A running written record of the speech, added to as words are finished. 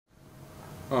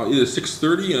It is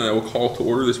 6:30, and I will call to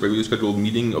order this regularly scheduled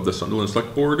meeting of the Sunderland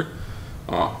Selectboard.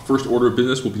 First order of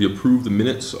business will be to approve the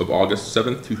minutes of August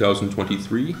 7th,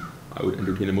 2023. I would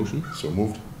entertain a motion. So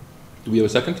moved. Do we have a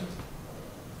second?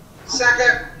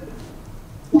 Second.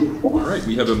 All right,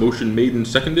 we have a motion made and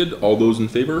seconded. All those in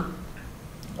favor?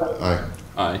 Aye.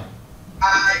 Aye.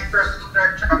 Aye. First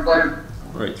Director Chamberlain.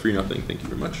 All right, 3-0. Thank you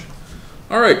very much.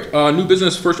 All right, new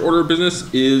business. First order of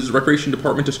business is Recreation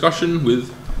Department discussion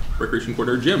with Recreation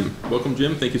Coordinator Jim. Welcome,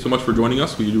 Jim. Thank you so much for joining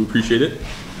us. We do appreciate it.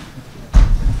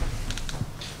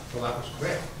 Well, that was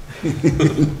quick.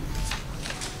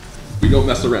 We don't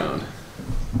mess around.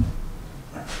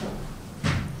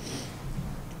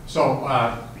 So,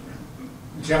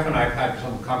 Jeff and I have had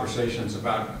some conversations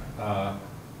about,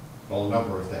 well, a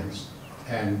number of things,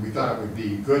 and we thought it would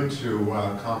be good to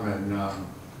come and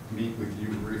meet with you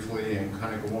briefly and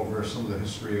kind of go over some of the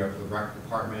history of the rec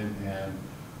department and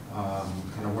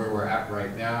kind of where we're at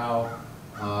right now,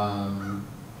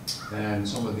 and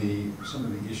some of the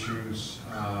issues,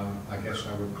 I guess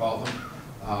I would call them,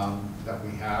 that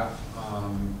we have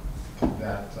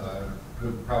that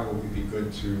would probably be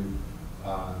good to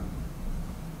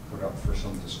put up for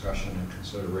some discussion and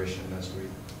consideration as we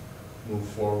move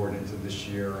forward into this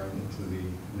year and into the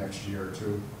next year or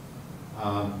two.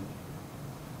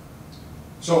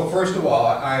 So first of all,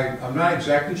 I'm not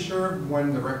exactly sure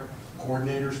when the rec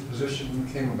coordinator's position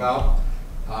came about.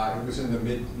 It was in the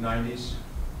mid-90s,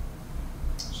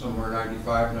 somewhere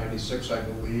 95, 96, I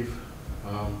believe.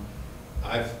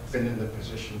 I've been in the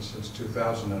position since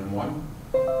 2001,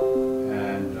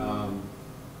 and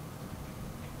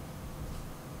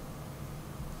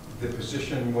the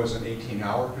position was an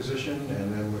 18-hour position,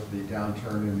 and then with the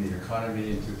downturn in the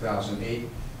economy in 2008,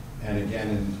 and again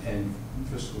in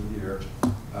fiscal year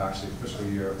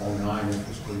 09 and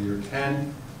fiscal year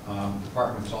 10,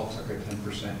 departments all took a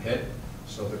 10% hit.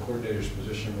 So the coordinator's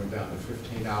position went down to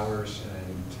 15 hours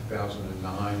in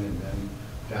 2009, and then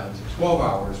down to 12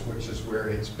 hours, which is where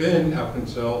it's been up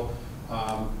until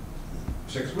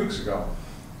 6 weeks ago,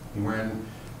 when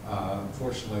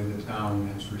fortunately the town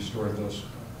has restored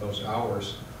those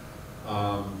hours.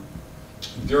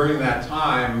 During that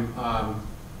time,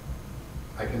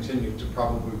 I continued to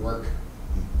probably work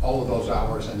all of those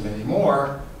hours and many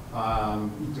more,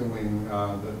 doing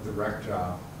the rec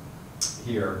job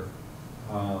here.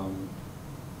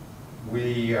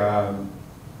 We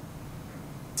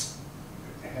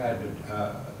had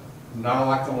not a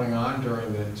lot going on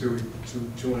during the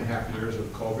two and a half years of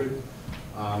COVID.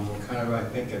 We're kind of, I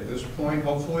think, at this point,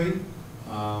 hopefully,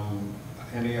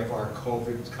 any of our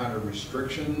COVID kind of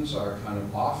restrictions are kind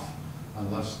of off,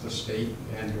 unless the state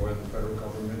and or the federal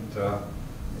government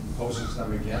imposes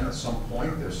them again at some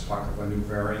point. There's talk of a new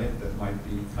variant that might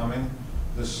be coming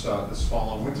this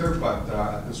fall and winter, but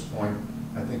at this point,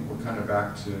 I think we're kind of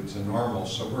back to normal.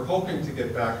 So we're hoping to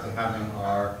get back to having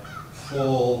our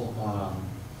full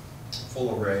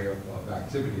array of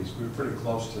activities. We were pretty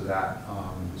close to that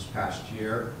this past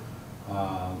year,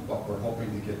 but we're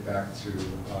hoping to get back to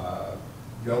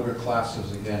yoga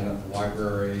classes again at the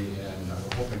library, and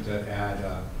we're hoping to add,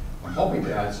 I'm hoping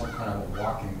to add some kind of a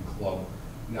walking club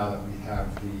now that we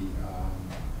have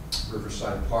the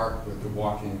Riverside Park with the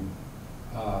walking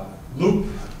loop,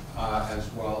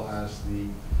 as well as the,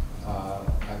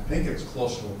 I think it's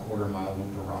close to a quarter-mile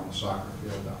loop around the soccer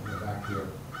field out in the back here.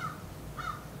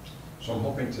 So I'm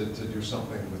hoping to do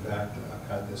something with that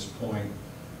at this point.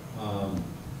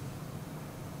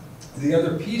 The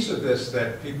other piece of this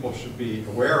that people should be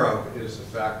aware of is the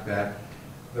fact that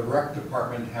the rec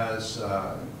department has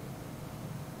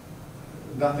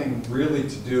nothing really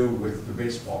to do with the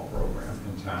baseball program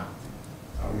in town.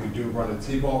 We do run a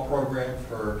t-ball program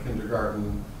for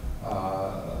kindergarten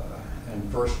and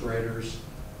first graders,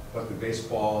 but the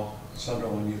baseball,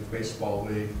 Sunderland Youth Baseball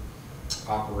League,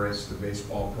 operates the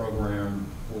baseball program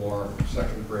for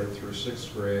 2nd grade through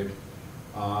 6th grade.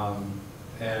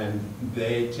 And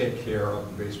they take care of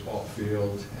the baseball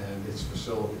field and its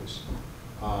facilities.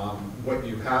 What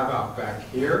you have out back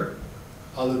here,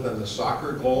 other than the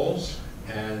soccer goals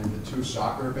and the 2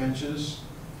 soccer benches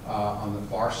on the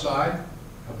far side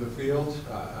of the field,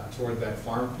 toward that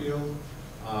farm field,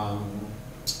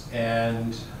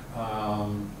 and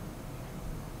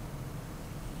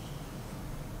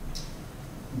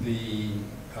the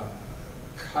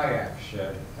kayak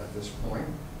shed at this point,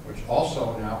 which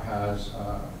also now has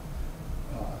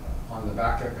on the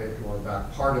back of it, or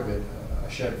back part of it, a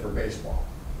shed for baseball.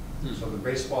 So the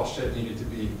baseball shed needed to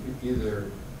be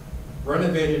either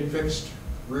renovated, fixed,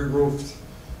 re-roofed,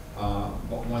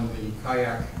 but when the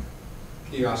kayak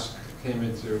kiosk came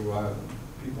into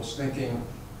people's thinking,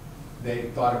 they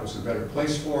thought it was a better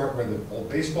place for it, where the old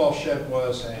baseball shed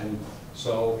was, and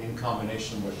so in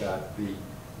combination with that, the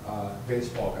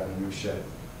baseball got a new shed.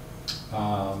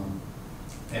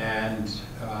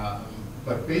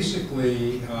 But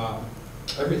basically,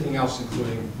 everything else,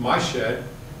 including my shed,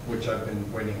 which I've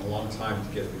been waiting a long time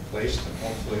to get replaced, and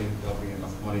hopefully there'll be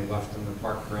enough money left in the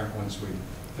park grant once we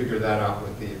figure that out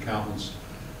with the accountants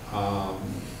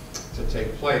to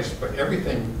take place. But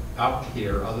everything out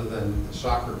here, other than the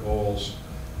soccer goals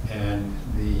and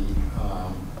the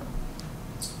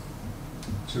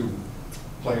 2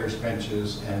 players'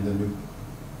 benches and the new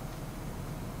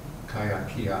kayak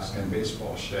kiosk and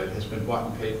baseball shed, has been bought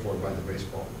and paid for by the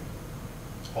baseball league.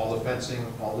 All the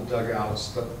fencing, all the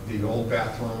dugouts, the old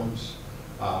bathrooms,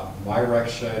 my rec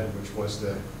shed, which was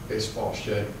the baseball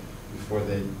shed before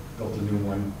they built a new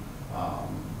one,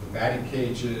 the batting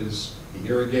cages, the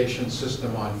irrigation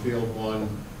system on field 1,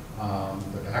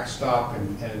 the backstop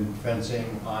and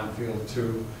fencing on field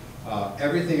 2.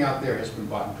 Everything out there has been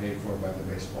bought and paid for by the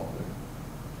baseball league.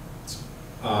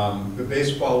 The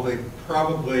baseball league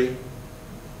probably,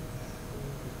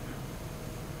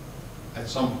 at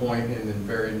some point in the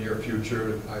very near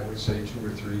future, I would say 2 or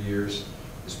 3 years,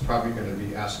 is probably going to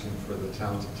be asking for the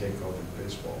town to take over the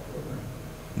baseball program.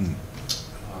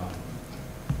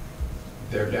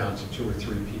 They're down to 2 or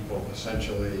 3 people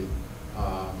essentially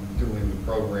doing the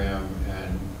program,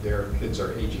 and their kids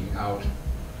are aging out,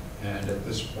 and at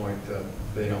this point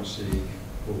they don't see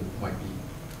who might be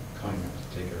coming up to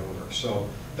take it over. So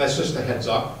that's just a heads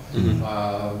up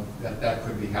that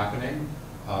could be happening.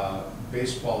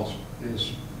 Baseball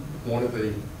is one of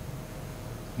the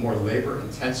more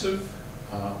labor-intensive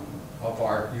of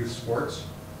our youth sports,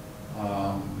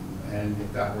 and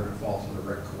if that were to fall to the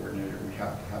rec coordinator, we'd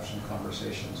have to have some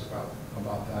conversations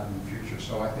about that in the future.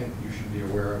 So I think you should be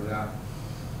aware of that.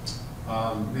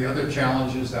 The other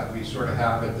challenges that we sort of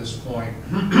have at this point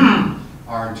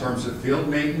are in terms of field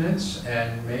maintenance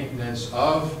and maintenance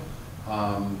of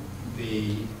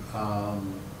the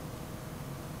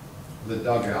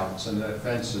dugouts and the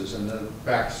fences and the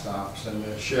backstops and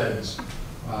the sheds.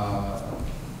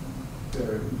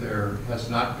 There has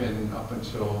not been, up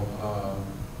until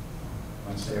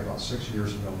I'd say about 6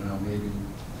 years ago now, maybe,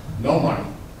 no money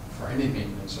for any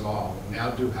maintenance at all. We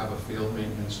now do have a field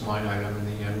maintenance line item in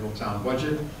the annual town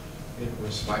budget. It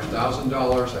was $5,000.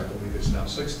 I believe it's now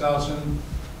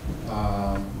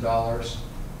 $6,000.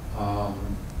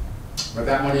 But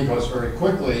that money goes very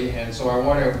quickly, and so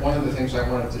one of the things I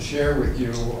wanted to share with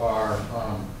you are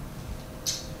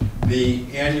the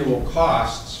annual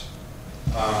costs,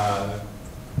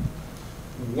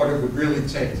 what it would really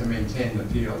take to maintain the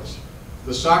fields.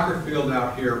 The soccer field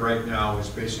out here right now is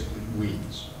basically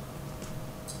weeds.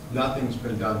 Nothing's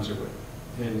been done to it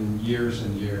in years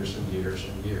and years and years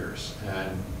and years.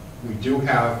 And we do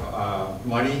have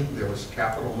money. There was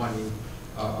capital money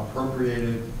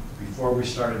appropriated before we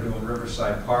started doing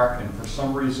Riverside Park, and for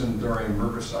some reason during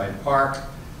Riverside Park,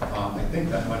 I think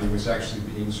that money was actually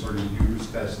being sort of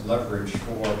used as leverage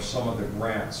for some of the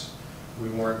grants. We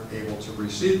weren't able to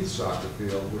receive the soccer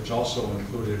field, which also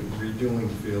included redoing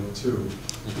field 2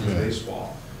 for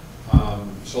baseball.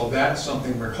 So that's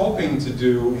something we're hoping to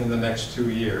do in the next 2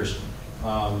 years,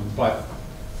 but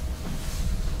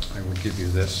I will give you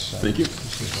this. Thank you.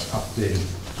 This is an updated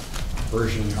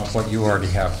version of what you already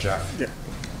have, Jeff. Yeah.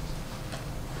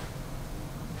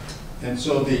 And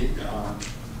so the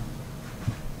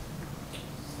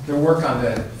work on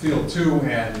the field 2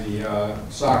 and the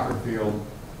soccer field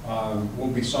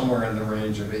will be somewhere in the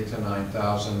range of $8,000 to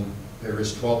 $9,000. There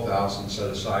is $12,000 set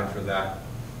aside for that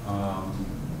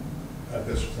at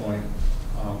this point.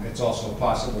 It's also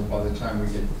possible by the time we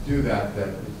get to do that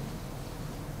it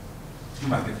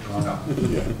might get drawn up.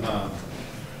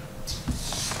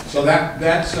 So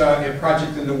that's a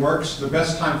project in the works. The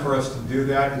best time for us to do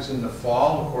that is in the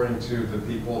fall, according to the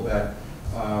people that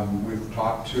we've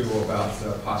talked to about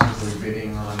possibly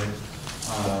bidding on it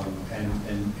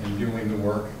and doing the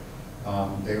work.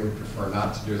 They would prefer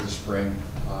not to do the spring,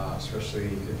 especially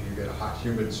if you get a hot,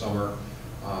 humid summer.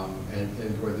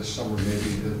 And where this summer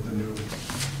maybe the new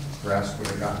grass would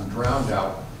have gotten drowned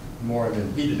out more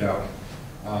than heated out.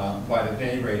 But at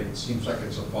any rate, it seems like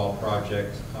it's a fall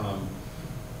project.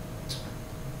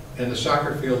 And the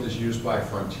soccer field is used by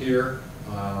Frontier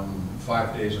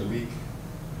 5 days a week.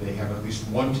 They have at least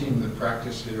one team that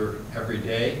practice here every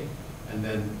day, and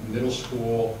then middle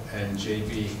school and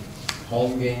JV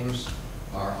home games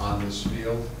are on this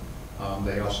field.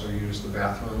 They also use the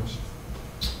bathrooms.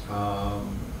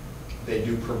 They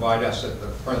do provide us at the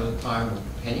present time with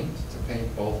paint to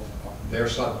paint both their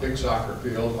big soccer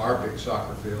field, our big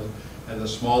soccer field, and the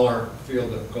smaller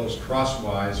field that goes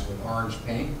crosswise with orange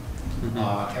paint.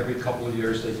 Every couple of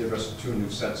years, they give us 2 new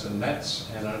sets of nets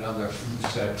and another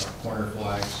set of corner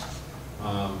flags.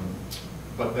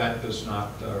 But that does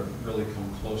not really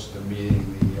come close to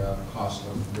meeting the cost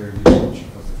of their usage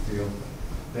of the field.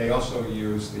 They also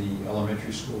use the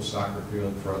elementary school soccer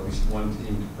field for at least one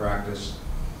team to practice.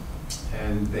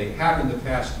 And they have in the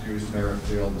past used Merritt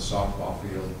Field, the softball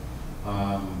field.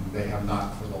 They have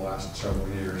not for the last several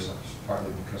years,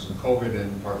 partly because of COVID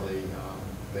and partly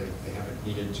they haven't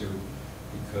needed to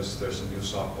because there's a new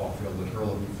softball field at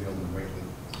Hurley Field in Whately,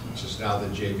 which is now the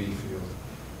JV field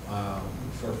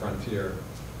for Frontier.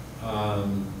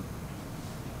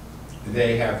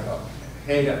 They have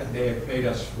paid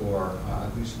us for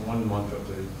at least 1 month of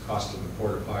the cost of the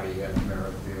porta potty at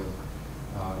Merritt Field,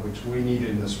 which we needed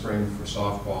in the spring for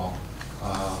softball.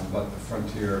 But the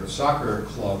Frontier Soccer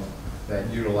Club that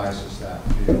utilizes that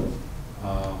field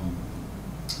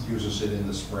uses it in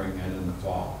the spring and in the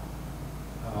fall.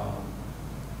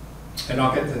 And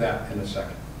I'll get to that in a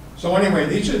second. So anyway,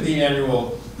 these are the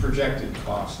annual projected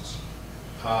costs.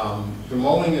 The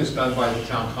mowing is done by the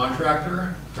town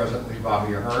contractor, presently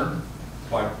Bobby Ahern,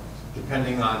 but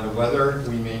depending on the weather,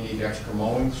 we may need extra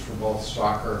mowings for both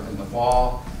soccer in the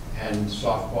fall and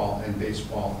softball and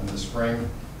baseball in the spring.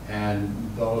 And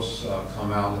those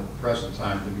come out at the present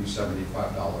time to be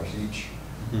 $75 each.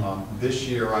 This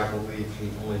year, I believe he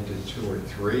only did 2 or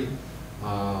 3.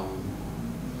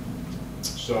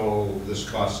 So this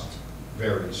cost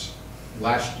varies.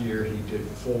 Last year, he did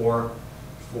 4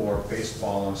 for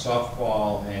baseball and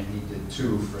softball, and he did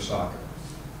 2 for soccer,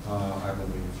 I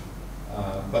believe.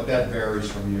 But that varies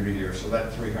from year to year. So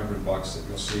that $300 that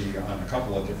you'll see on a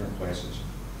couple of different places.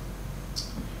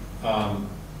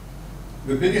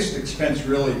 The biggest expense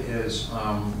really is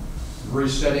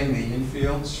resetting the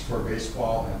infields for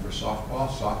baseball and for softball.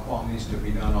 Softball needs to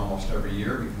be done almost every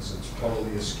year because it's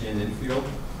totally a skin infield.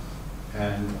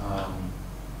 And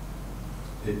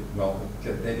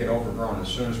they get overgrown. As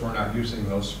soon as we're not using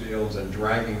those fields and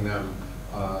dragging them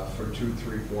for 2,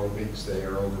 3, 4 weeks, they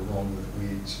are overgrown with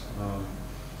weeds.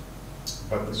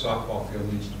 But the softball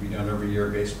field needs to be done every year,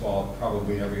 baseball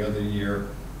probably every other year.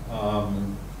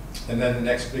 And then the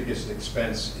next biggest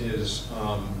expense is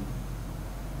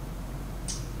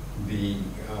the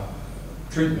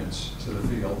treatments to the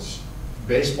fields.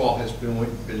 Baseball has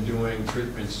been doing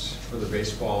treatments for the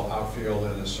baseball outfield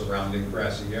and the surrounding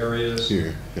grassy areas.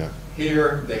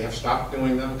 Here, they have stopped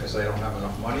doing them because they don't have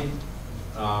enough money.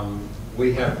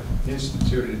 We have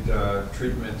instituted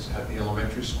treatments at the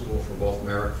elementary school for both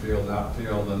Merritt Field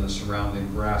outfield and the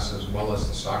surrounding grass as well as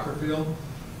the soccer field.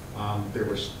 There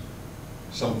was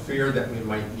some fear that we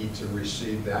might need to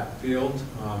reseed that field.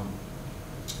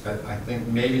 I think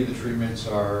maybe the treatments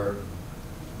are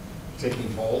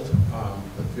taking hold.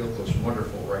 The field looks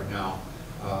wonderful right now,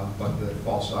 but the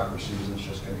fall soccer season is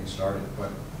just getting started.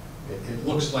 But it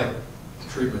looks like the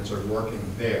treatments are working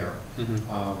there.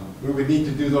 We would need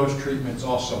to do those treatments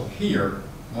also here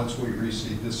once we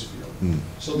reseed this field.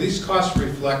 So these costs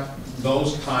reflect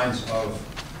those kinds of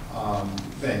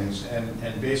things,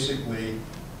 and basically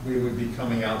we would be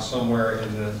coming out somewhere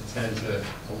in the 10 to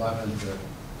 11 to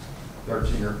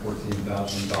 $13,000 or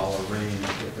 $14,000 range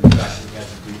if in fact we had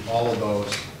to do all of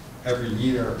those every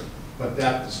year. But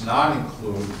that does not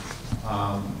include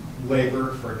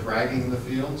labor for dragging the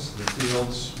fields. The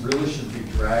fields really should be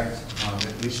dragged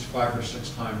at least 5 or 6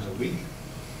 times a week,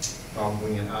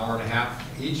 probably an hour and a half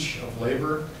each of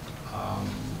labor.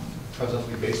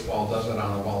 Presently, baseball does it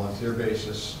on a volunteer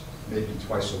basis, maybe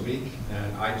twice a week,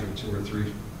 and I do 2 or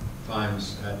 3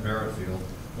 times at Merritt Field.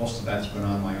 Most of that's been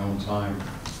on my own time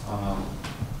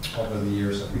over the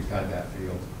years that we've had that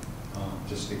field,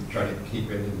 just to try to keep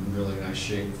it in really nice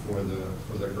shape for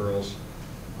the girls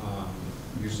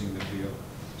using the field.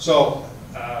 So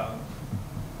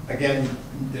again,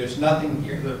 there's nothing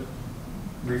here that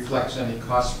reflects any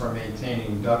costs for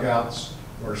maintaining dugouts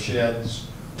or sheds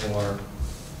or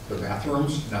the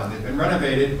bathrooms. Now they've been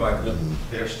renovated, but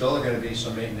there's still going to be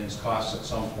some maintenance costs at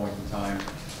some point in time.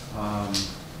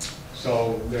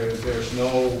 So there's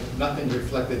nothing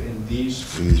reflected in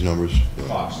these numbers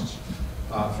costs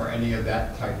for any of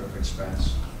that type of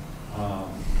expense.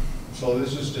 So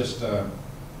this is just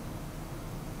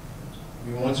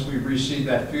once we reseed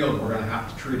that field, we're going to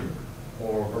have to treat it,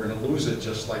 or we're going to lose it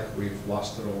just like we've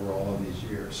lost it over all of these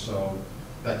years. So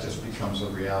that just becomes a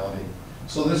reality.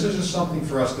 So this is just something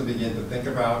for us to begin to think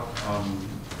about.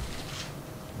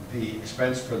 The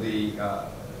expense for the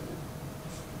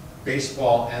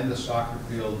baseball and the soccer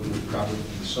field would probably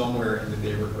be somewhere in the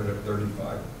neighborhood of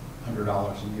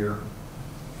 $3,500 a year.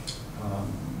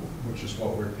 which is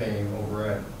what we're paying over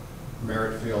at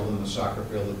Merritt Field and the soccer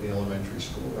field at the elementary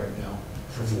school right now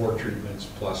for 4 treatments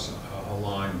plus a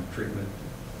line treatment.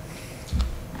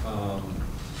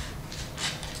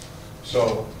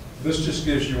 So this just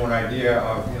gives you an idea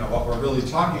of what we're really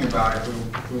talking about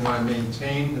if we want to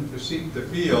maintain the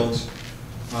fields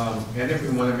and if we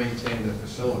want to maintain the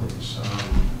facilities.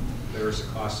 There is a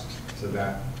cost to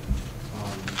that,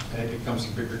 and it becomes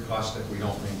a bigger cost if we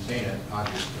don't maintain it,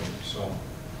 obviously. So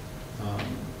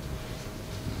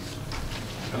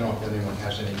I don't know if anyone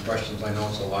has any questions. I know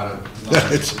it's a lot of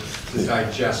numbers to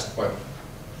digest, but.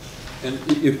 And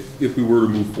if we were to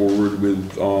move forward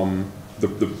with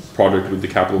the project with the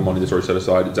capital money that's already set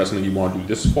aside, is that something you want to do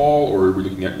this fall, or are we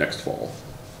looking at next fall?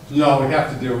 No, we'd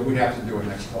have to do it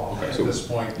next fall Okay, at so, this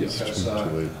point, yes, because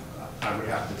I would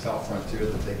have to tell Frontier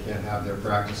that they can't have their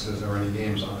practices or any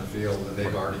games on the field, that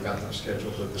they've already got them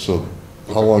scheduled at this So, point.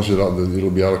 how long is it out, it'll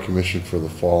be out of commission for the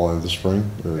fall and the spring?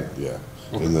 Or, Yeah. yeah,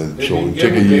 and then, They so would it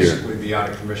take a year. basically be out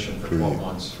of commission for 12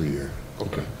 months For a year,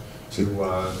 okay.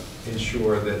 to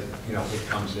ensure that, it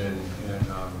comes in and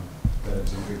that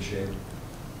it's in good shape.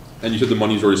 And you said the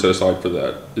money's already set aside for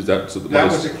that. Is that so?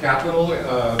 That was a capital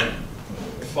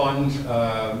fund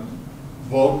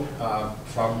vote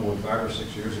probably 5 or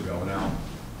 6 years ago now.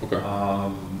 Okay.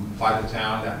 By the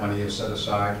town. That money is set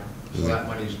aside, so Yeah. that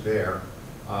money's there.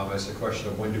 It's a question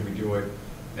of when do we do it.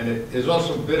 And it is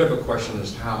also a bit of a question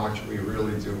as to how much we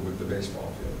really do with the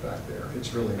baseball field back there.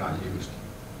 It's really not used.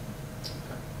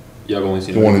 Yeah, I've only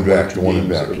seen The one in maybe back, the one in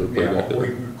games back. that were played back Yeah, there.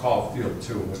 we call field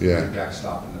 2 with the Yeah. big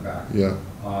backstop in the back. Yeah,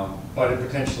 But it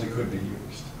potentially could be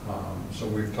used. So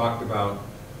we've talked about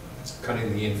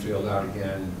cutting the infield out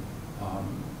again,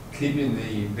 keeping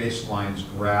the baselines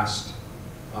grassed,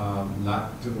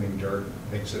 not doing dirt,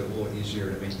 makes it a little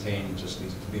easier to maintain, it just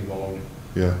needs to be mowed.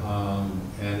 yeah,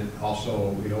 And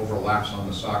also it overlaps on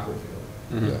the soccer field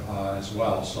Mhm. as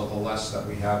well, so the less that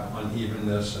we have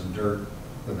unevenness and dirt,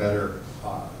 the better.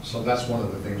 So that's one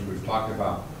of the things we've talked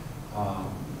about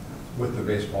with the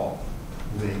baseball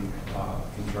league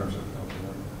in terms of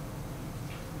doing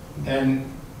that.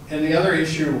 And the other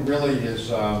issue really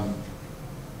is,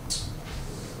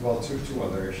 well, two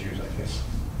other issues, I guess.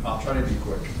 I'll try to be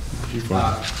quick. keep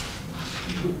on.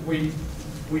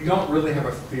 We don't really have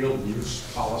a field use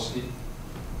policy.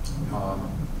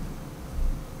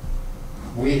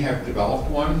 We have developed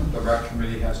one, the rec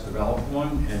committee has developed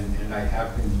one, and I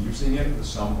have been using it with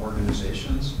some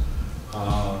organizations.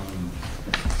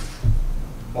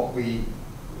 But we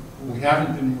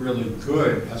haven't been really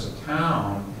good as a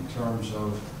town in terms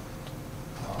of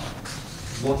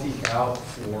looking out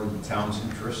for the town's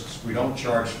interests. We don't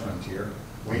charge Frontier,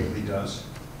 Whately does.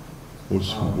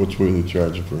 What's Whately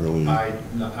charging for early? I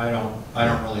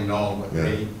don't really know, but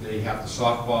Yeah. they have the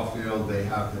softball field, they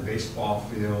have the baseball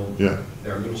field. Yeah,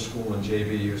 Their middle school and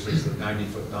JV uses the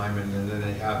 90-foot diamond, and then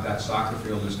they have that soccer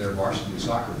field as their varsity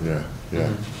soccer field. yeah,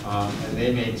 yeah, And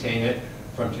they maintain it,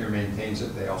 Frontier maintains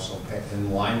it, they also pay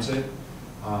and lines it,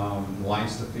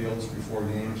 lines the fields before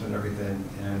games and everything,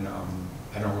 and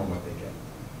I don't know what they get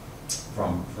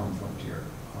from Frontier.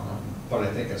 But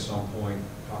I think at some point,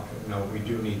 we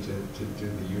do need to do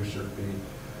the user fee.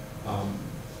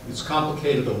 It's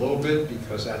complicated a little bit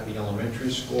because at the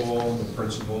elementary school, the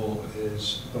principal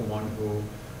is the one who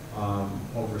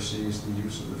oversees the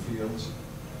use of the fields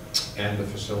and the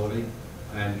facility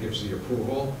and gives the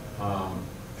approval.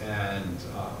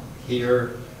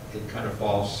 Here, it kind of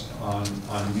falls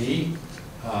on me,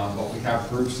 but we have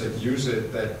groups that use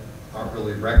it that aren't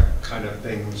really rec kind of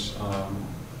things.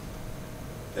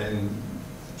 And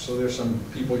so there's some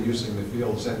people using the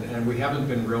fields, and we haven't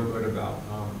been real good about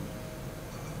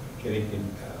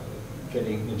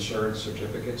getting insurance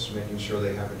certificates, making sure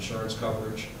they have insurance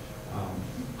coverage.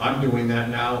 I'm doing that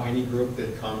now. Any group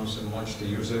that comes and wants to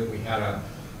use it. We had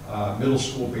a middle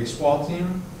school baseball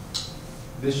team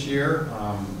this year.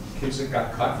 Kids that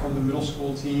got cut from the middle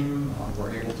school team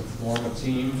were able to form a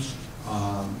team,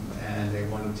 and they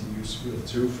wanted to use field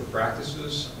 2 for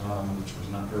practices, which was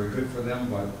not very good for them,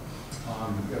 but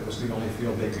it was the only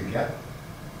field they could get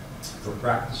for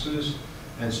practices.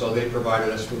 And so they provided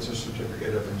us with a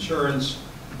certificate of insurance,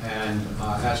 and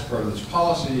as per this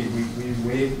policy, we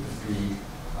waived the fee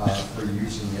for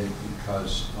using it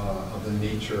because of the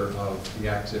nature of the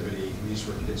activity. These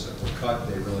were kids that were cut,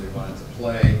 they really wanted to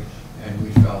play, and we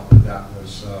felt that that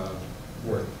was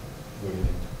worth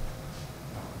waiving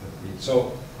the fee.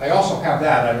 So I also have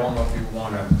that. I don't know if you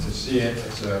want to see it.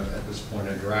 It's at this point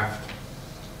a draft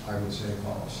I would say,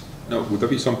 policy. Now, would that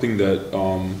be something that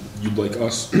you'd like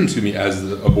us, excuse me, as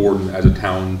a board and as a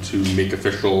town to make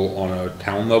official on a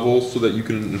town level so that you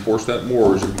can enforce that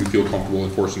more, or do you feel comfortable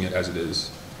enforcing it as it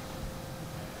is?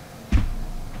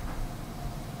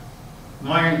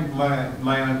 My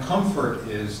uncomfort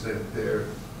is that there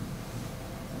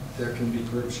can be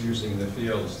groups using the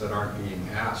fields that aren't being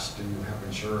asked, do you have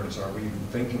insurance, are we even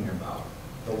thinking about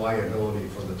the liability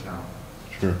for the town?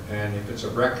 Sure. And if it's a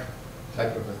rec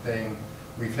type of a thing,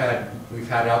 we've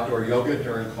had outdoor yoga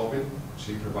during COVID.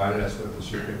 She provided us with a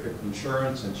certificate of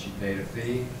insurance and she paid a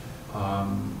fee.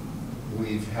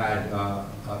 We've had a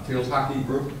field hockey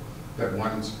group that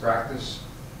wanted to practice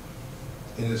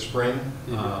in the spring,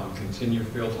 continue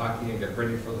field hockey and get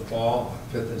ready for the fall.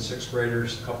 5th and 6th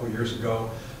graders a couple of years ago,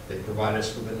 they provided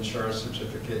us with an insurance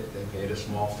certificate. They paid a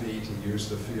small fee to use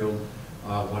the field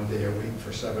 1 day a week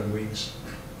for 7 weeks.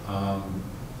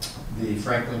 The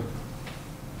Franklin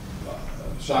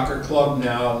Soccer Club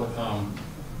now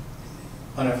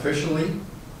unofficially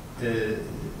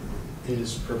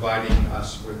is providing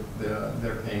us with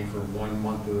they're paying for 1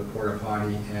 month of the porta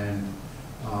potty and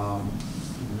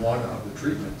one of the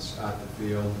treatments at the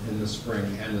field in the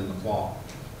spring and in the fall.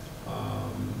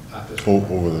 At the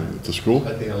school?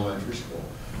 At the elementary school.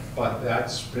 But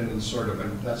that's been sort of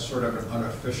an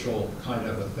unofficial kind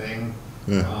of a thing.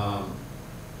 Yeah.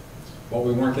 But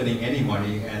we weren't getting any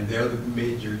money, and they're the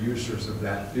major users of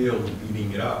that field and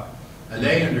beating it up. And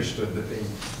they understood that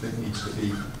it needs to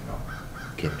be,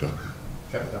 Kept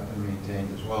up and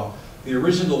maintained as well. The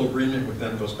original agreement with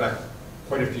them goes back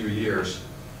quite a few years,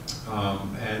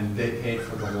 and they paid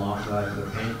for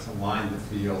the paint to line the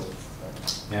field,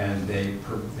 and they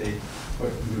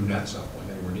put new nets up when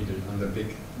they were needed on the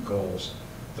big goals.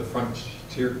 The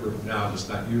Frontier group now does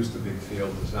not use the big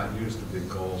field, does not use the big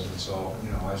goals, and so,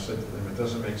 I said to them, it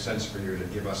doesn't make sense for you to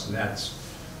give us nets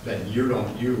that you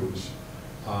don't use,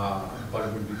 but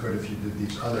it would be good if you did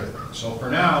these other things. So for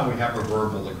now, we have a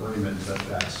verbal agreement that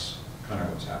that's kind of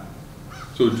what's happening.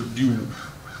 So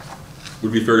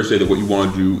would it be fair to say that what you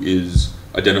want to do is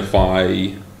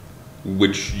identify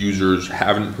which users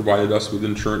haven't provided us with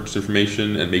insurance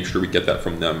information and make sure we get that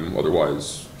from them,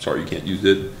 otherwise, sorry, you can't use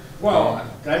it? Well,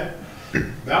 that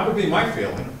would be my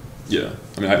feeling. Yeah,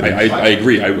 I mean, I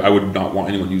agree. I would not want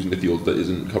anyone using the field that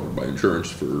isn't covered by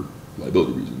insurance for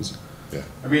liability reasons. Yeah.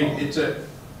 I mean, it's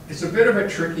a bit of a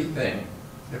tricky thing.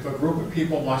 If a group of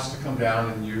people wants to come down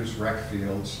and use rec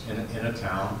fields in a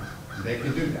town, they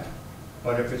can do that.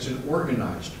 But if it's an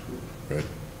organized group, Right.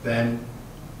 then,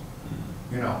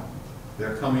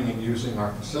 they're coming and using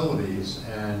our facilities,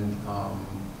 and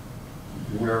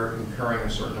we're incurring a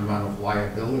certain amount of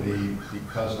liability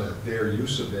because of their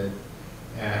use of it,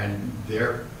 and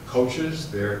their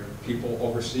coaches, their people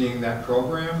overseeing that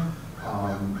program,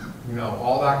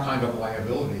 all that kind of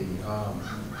liability,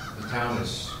 the town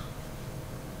is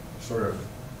sort of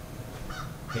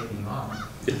taking on,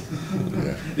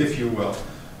 if you will.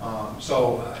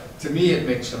 So to me, it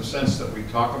makes some sense that we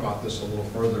talk about this a little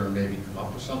further and maybe come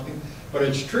up with something. But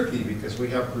it's tricky because we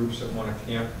have groups that want to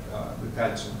camp. We've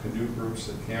had some canoe groups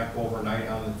that camp overnight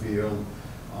on the field,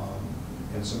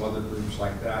 and some other groups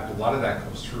like that. A lot of that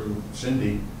goes through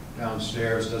Cindy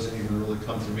downstairs. Doesn't even really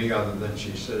come to me, other than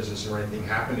she says, "Is there anything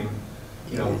happening,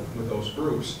 with those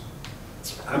groups?"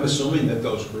 I'm assuming that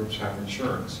those groups have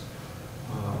insurance,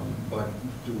 but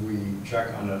do we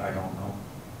check on it? I don't know.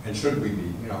 And should we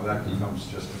be? That becomes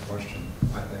just a question,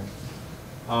 I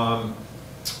think.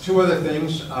 Two other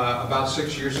things. About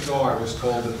 6 years ago, I was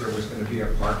told that there was going to be a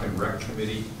park and rec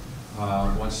committee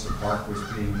once the park was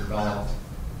being developed,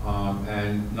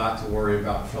 and not to worry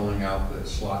about filling out the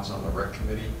slots on the rec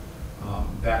committee.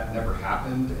 That never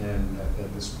happened, and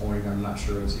at this point, I'm not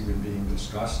sure it's even being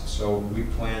discussed. So we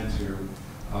plan to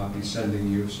be sending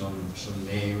you some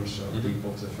names of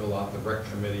people to fill out the rec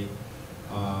committee.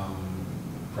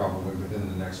 Probably within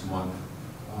the next month.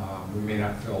 We may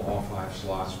not fill all 5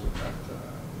 slots.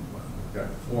 We've got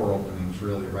 4 openings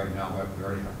really right now, but we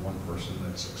already have 1 person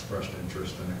that's expressed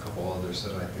interest and a couple others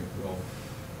that I think will.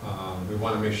 We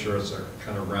want to make sure it's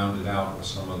kind of rounded out with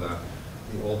some of the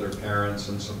older parents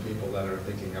and some people that are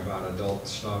thinking about adult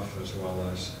stuff as well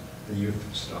as the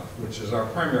youth stuff, which is our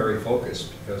primary focus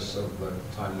because of the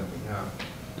time that we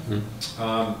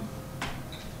have.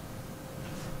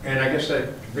 And I guess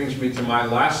that brings me to my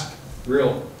last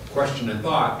real question and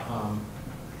thought.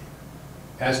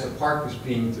 As the park was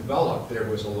being developed, there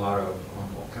was a lot of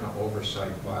kind of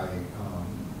oversight by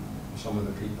some of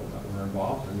the people that were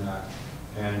involved in that.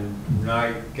 And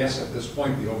I guess at this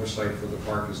point, the oversight for the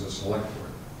park is the select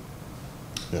board.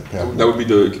 Yeah, That would be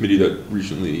the committee that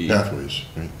recently, Pathways,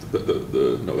 right?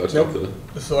 no, that's Nope.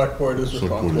 not The select board is Select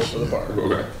board responsible is- for the yeah. park.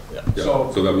 okay. Yeah. Yeah,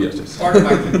 So- so that would be, yes. Part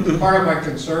of my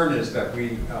concern is that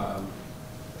we,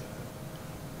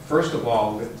 first of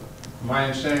all, my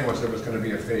understanding was there was going to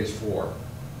be a phase 4.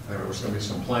 There was going to be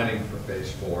some planning for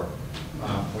phase 4.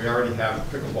 We already have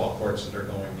pickleball courts that are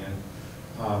going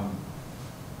in.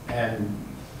 And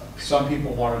some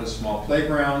people wanted a small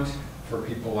playground for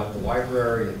people at the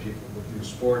library and people would do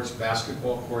sports.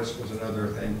 Basketball courts was another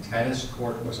thing. Tennis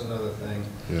court was another thing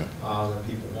Yeah. that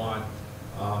people want.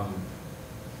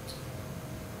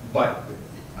 But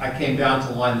I came down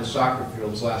to line the soccer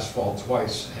fields last fall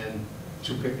twice, and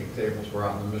 2 picnic tables were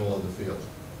out in the middle of the field.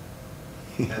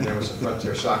 And there was a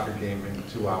Frontier soccer game in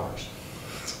 2 hours.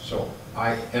 So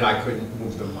I couldn't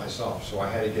move them myself, so I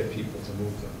had to get people to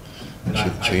move them. And I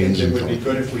think Chains it and would be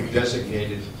color. good if we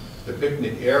designated the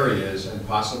picnic areas and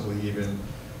possibly even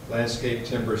landscape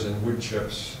timbers and wood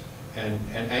chips and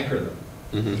anchor them.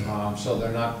 Mhm. So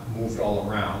they're not moved all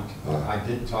around. Yeah. I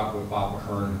did talk with Bob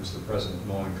Ahern, who's the president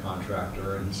mowing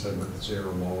contractor, and he said with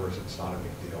 0 mowers, it's not a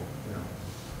big deal, you know.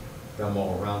 They'll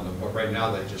mow around them, but right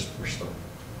now they just push them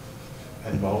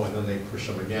and mow, and then they push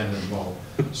them again and mow.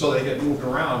 So they get moved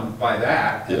around by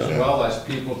that, as Yeah. well as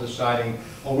people deciding,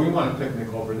 oh, we want a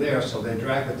picnic over there, so they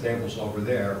drag the tables over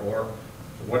there, or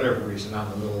for whatever reason, out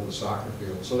in the middle of the soccer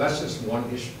field. So that's just one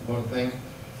issue, one thing.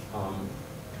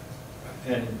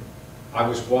 And I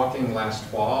was walking last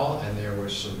fall, and there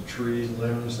was some tree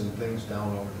limbs and things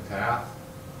down over the path,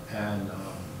 and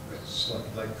it's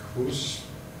like, who's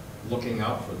looking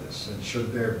out for this? And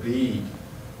should there be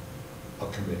a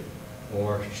committee,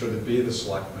 or should it be the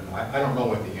selectmen? I don't know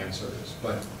what the answer is,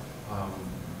 but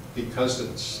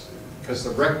because the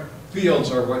rec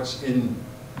fields are what's in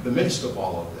the midst of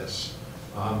all of this,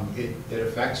 it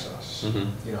affects us. Mhm.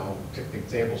 You know, picnic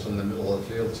tables in the middle of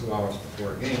the field 2 hours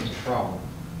before a game is a problem.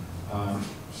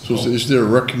 So is there a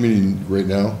rec committee right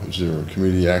now? Is there a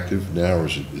committee active now, or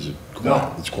is it quiet?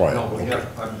 No. It's quiet, No, we okay.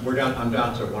 have, I'm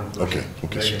down to one person. Okay,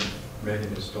 okay.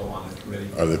 Megan is still on the committee.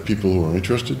 Are there people who are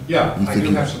interested? Yeah, You I do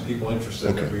think- have some people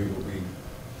interested that Okay. we will be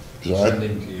 'Cause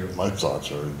sending to you. My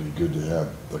thoughts are it'd be good to have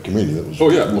a committee that was Oh,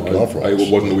 yeah, looking out for I us.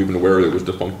 wasn't even aware that it was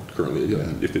defunct currently. Yeah.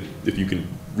 Yeah. If you can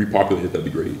repopulate it, that'd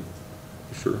be great,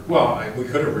 for sure. Well, we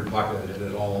could have repopulated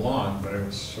it all along, but it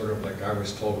was sort of like I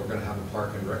was told we're gonna have a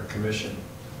park and rec commission,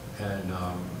 and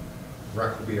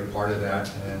rec will be a part of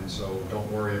that, and so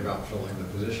don't worry about filling the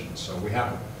positions, so we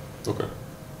haven't. Okay.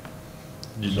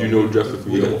 Do So you know, Jeff, if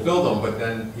we we, will fill them, but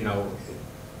then, you know,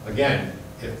 again,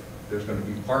 if there's gonna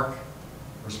be park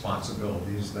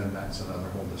responsibilities, then that's another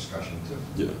whole discussion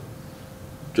too. yeah.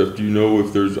 Jeff, do you know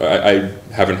if there's, I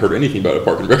haven't heard anything about a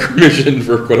park and rec commission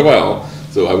for quite a while,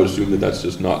 so I would assume that that's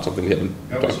just not something we haven't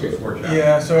That was talked about. before Jack.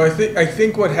 Yeah, so I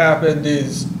think what happened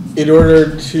is, in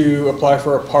order to apply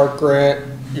for a park grant,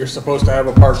 you're supposed to have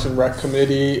a Parks and Rec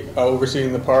committee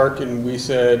overseeing the park, and we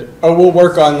said, oh, we'll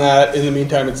work on that. In the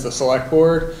meantime, it's the select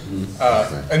board.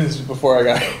 And this is before I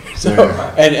got here. So,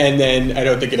 Yeah. and then I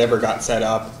don't think it ever got set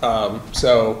up.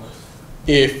 So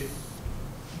if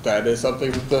that is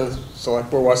something that the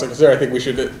select board wants to consider, I think we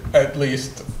should at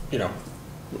least, you know,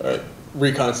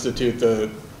 reconstitute the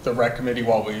rec committee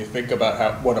while we think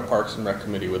about what a Parks and Rec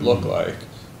committee would look like.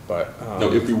 But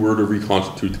Now, if we were to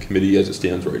reconstitute the committee as it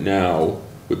stands right now,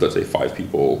 with, let's say, 5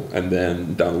 people, and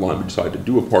then down the line we decide to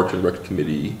do a Parks and Rec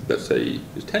committee that, say,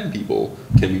 is 10 people,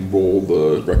 can we roll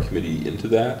the rec committee into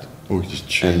that? Or we just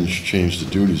change the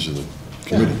duties of the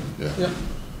committee, yeah. yeah.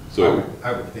 So,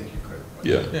 I would think you could. but-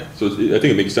 yeah. Yeah. So I think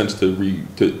it makes sense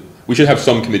we should have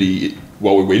some committee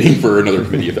while we're waiting for another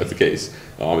committee, if that's the case.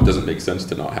 It doesn't make sense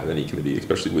to not have any committee,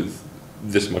 especially with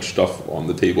this much stuff on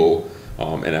the table.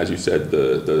 And as you said,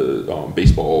 the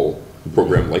baseball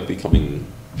program likely coming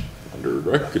under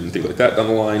rec and things like that down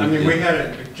the line. I mean, we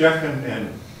had, Jeff and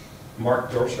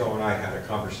Mark Dorso and I had a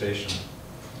conversation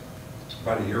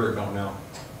about a year ago now,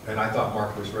 and I thought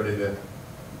Mark was ready to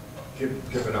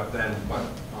give it up then, but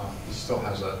he still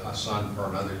has a son for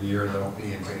another year that'll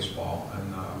be in baseball,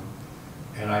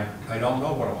 and I don't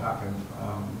know what'll happen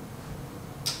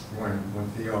when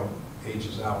Theo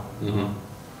ages out. Mhm.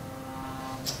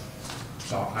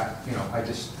 So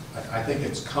I think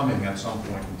it's coming at some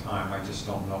point in time. I just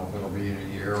don't know if it'll be in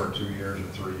a year or 2 years or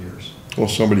 3 years. Well,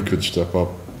 somebody could step up,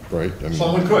 right? I mean,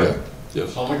 Someone could. Yeah.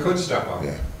 Someone could step up.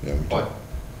 Yeah, yeah. we But,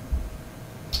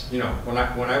 you know, when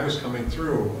I was coming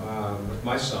through with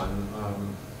my son,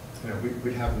 you know,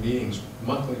 we'd have meetings,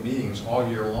 monthly meetings all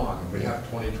year long. We'd have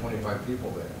 20, 25 people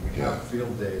there. We'd have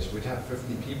field days. We'd have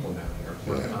 50 people down here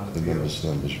working on yeah, the the fields.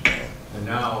 numbers. And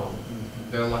now,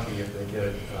 they're lucky if they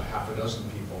get half a dozen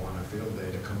people on a field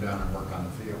day to come down and work on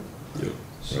the field. Yep.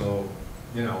 So,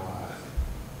 you know,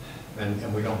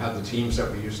 and we don't have the teams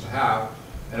that we used to have.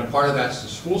 And a part of that's the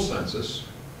school census.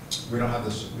 We don't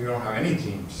have any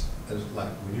teams as like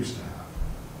we used to have.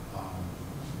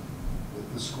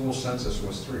 The school census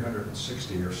was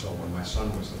 360 or so when my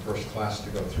son was the first class to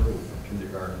go through from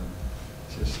kindergarten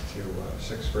to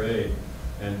 6th grade.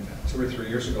 And 2 or 3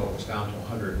 years ago, it was down to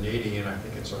 180, and I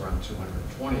think it's around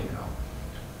 220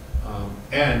 now.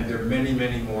 And there are many,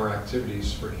 many more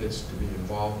activities for kids to be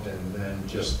involved in than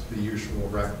just the usual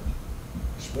rec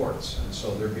sports. And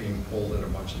so they're being pulled in a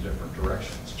bunch of different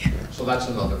directions. Sure. So that's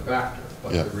another factor.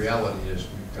 But Yeah. the reality is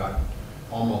we've got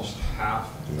almost half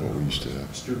You know, the we used to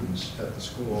have. students at the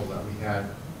school that we had,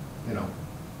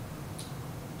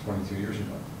 22 years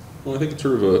ago. Well, I think it's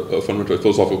sort of a fundamental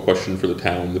philosophical question for the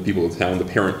town, the people of the town, the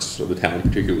parents of the town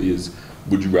particularly is,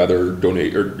 would you rather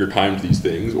donate your time to these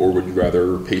things, or would you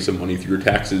rather pay some money through your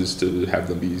taxes to have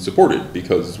them be supported?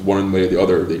 Because one way or the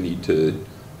other, there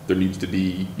needs to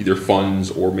be either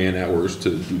funds or man hours to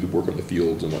do the work on the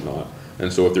fields and whatnot.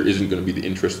 And so if there isn't going to be the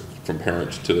interest from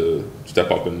parents to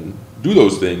step up and do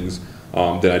those things,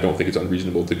 then I don't think it's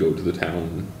unreasonable to go to the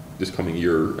town this coming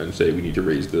year and say we need to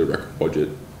raise the rec budget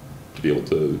to be able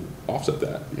to offset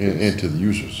that. And to the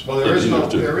users. Well, there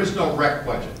is no rec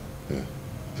budget, Yeah.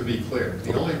 to be clear.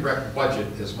 The only rec budget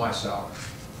is my salary.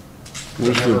 We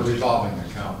Where's have a the, revolving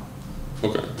account.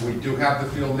 Okay. We do have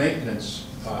the field maintenance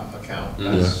account.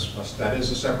 Mm-hmm. That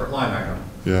is a separate line item.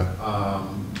 yeah,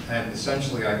 And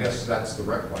essentially, I guess that's the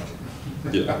rec budget.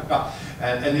 Yeah.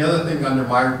 And the other thing under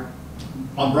my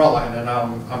umbrella, and then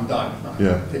I'm done.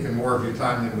 Yeah. I'm taking more of your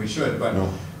time than we should, but No.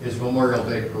 is Memorial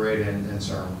Day Parade and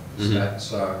ceremonies. Mhm. That's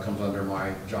comes under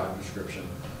my job description.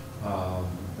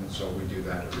 And so we do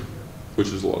that every year. Which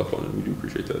is a lot of fun, and we do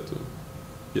appreciate that too.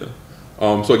 Yeah.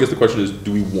 So I guess the question is,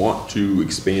 do we want to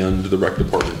expand the rec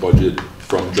department budget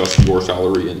from just your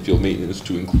salary and field maintenance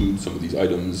to include some of these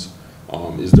items?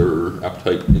 Is there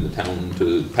appetite in the town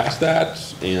to pass that,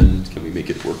 and can we make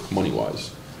it work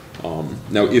money-wise?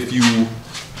 Now,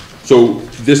 so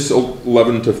this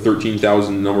 11 to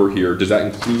 13,000 number here, does that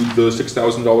include the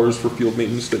 $6,000 for field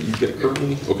maintenance that you get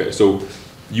currently? Okay, so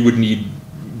you would need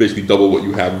basically double what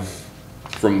you have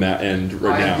from that end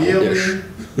right now. Ideally,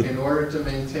 in order to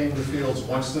maintain the fields,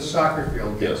 once the soccer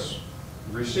field gets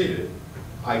reseeded,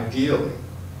 ideally,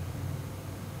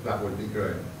 that would be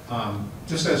good.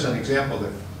 Just as an example,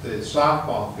 the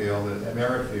softball field at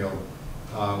Merritt Field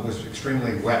was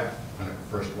extremely wet when it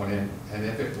first went in. And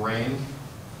if it rained,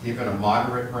 even a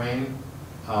moderate rain,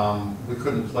 we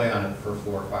couldn't play on it for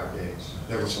 4 or 5 days.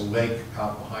 There was a lake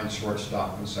out behind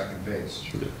shortstop and second base.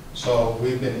 Sure. So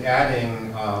we've been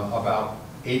adding about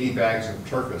 80 bags of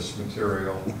turfus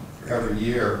material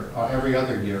every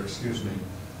other year, excuse me,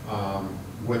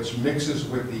 which mixes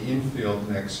with the infield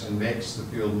mix and makes the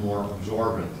field more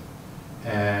absorbent.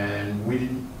 And we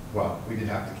did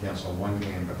have to cancel one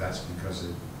game, but that's because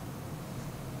it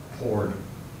poured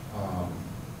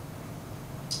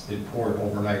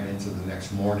overnight into the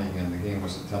next morning, and the game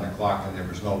was at 10 o'clock, and there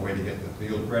was no way to get the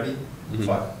field ready. Mhm.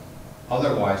 But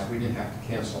otherwise, we didn't have to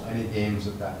cancel any games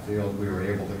at that field. We were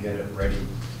able to get it ready.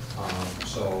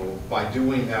 So by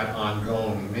doing that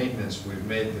ongoing maintenance, we've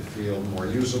made the field more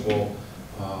usable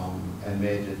and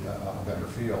made it a better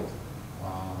field.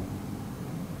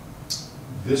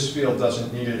 This field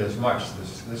doesn't need it as much.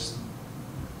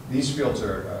 These fields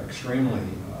are extremely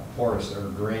porous.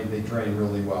 They drain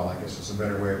really well, I guess is a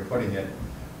better way of putting it.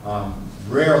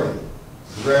 Rarely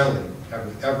have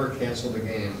we ever canceled a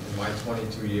game in my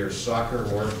 22 years, soccer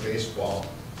or baseball,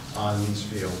 on these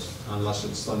fields, unless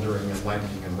it's thundering and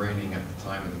lightning and raining at the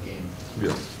time of the game.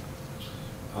 Yeah.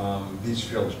 These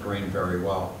fields drain very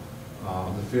well.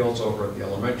 The fields over at the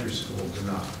elementary school do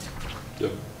not.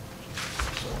 Yep.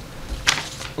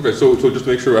 Okay, so just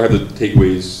to make sure I have the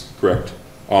takeaways correct,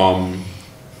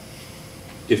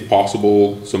 if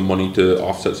possible, some money to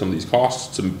offset some of these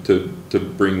costs, to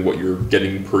bring what you're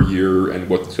getting per year and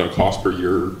what it's going to cost per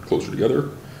year closer together.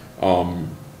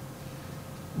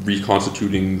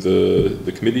 Reconstituting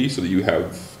the committee so that you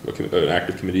have an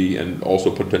active committee, and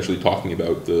also potentially talking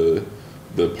about the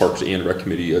Parks and Rec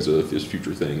committee as a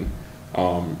future thing,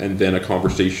 and then a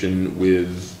conversation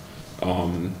with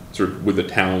sort of with the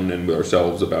town and with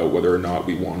ourselves about whether or not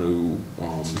we want to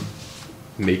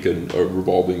make a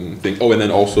revolving thing. Oh, and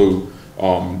then also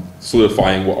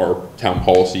solidifying what our town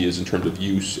policy is in terms of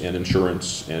use and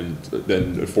insurance, and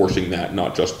then enforcing that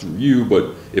not just through you,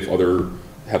 but if other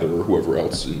Heather or whoever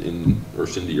else or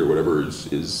Cindy or whatever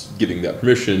is giving that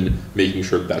permission, making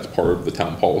sure that that's part of the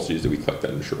town policies that we collect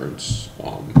that insurance,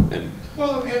 and.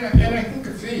 Well, and I think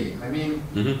a fee, I mean,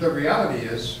 Mm-hmm. the reality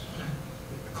is,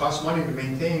 it costs money to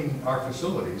maintain our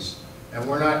facilities, and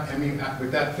we're not, I mean,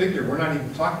 with that figure, we're not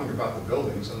even talking about the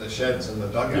buildings and the sheds and the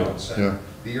dugouts Yeah. and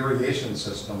the irrigation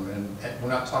system, and we're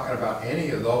not talking about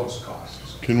any of those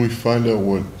costs. Can we find out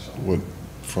what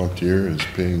Frontier is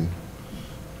paying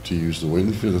to use the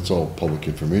Whately Field? That's all public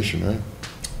information, right?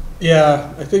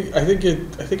 Yeah, I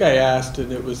think I asked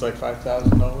and it was like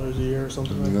 $5,000 a year or I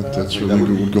something mean, like that, that. that's That really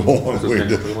would would go a long that's way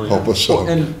okay. to help us Well, out.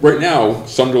 and right now,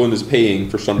 Sunderland is paying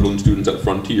for Sunderland students at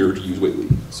Frontier to use Whately.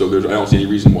 So I don't see any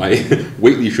reason why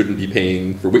Whately shouldn't be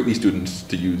paying for Whately students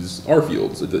to use our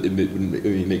fields.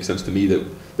 It makes sense to me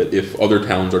that if other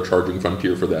towns are charging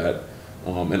Frontier for that,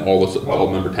 and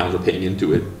all member towns are paying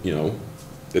into it, you know,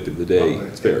 at the end of the day, Well,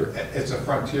 it's fair. It's a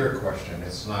Frontier question,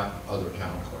 it's not other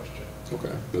town question.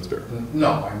 Okay, that's fair.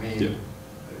 No, I mean, Yeah.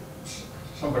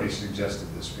 somebody suggested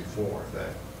this before, that,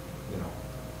 you know,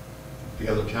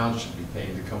 the other towns should be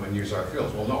paying to come and use our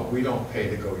fields. Well, no, we don't pay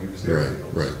to go use their Right,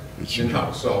 fields. right. It's- You know,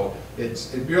 so it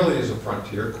really is a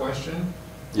Frontier question.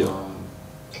 Yeah.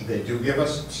 They do give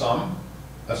us some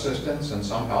assistance and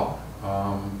some help.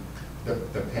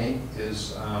 The paint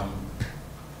is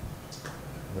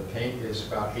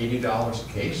about $80 a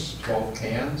case, 12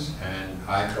 cans, and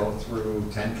I go through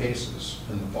 10 cases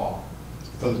in the fall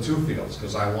for the two fields,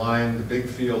 because I line the big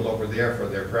field over there for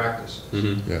their practices.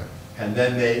 Mm-hmm. Yeah, And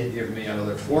then they give me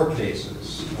another 4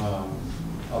 cases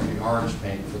of the orange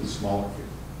paint for the smaller field.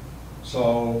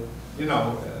 So, you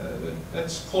know,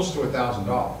 that's close to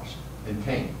 $1,000 in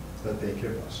paint that they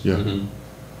give us. yeah. Mm-hmm.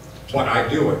 But I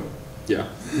do it. Yeah.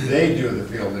 They do the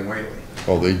field in Whately.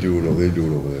 Oh, they do it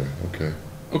over there, okay.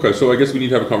 Okay, so I guess we need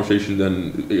to have a conversation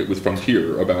then with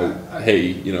Frontier about, hey,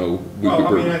 you know, Well,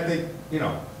 I mean, I think, you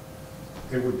know,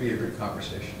 it would be a good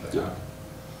conversation to Yeah.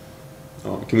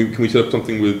 have. Can we set up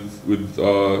something with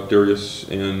Darius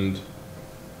and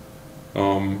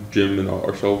Jim and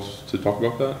ourselves to talk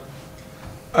about that?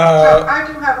 So I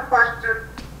do have a question.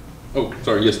 Oh,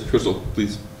 sorry. Yes, Crystal,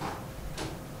 please.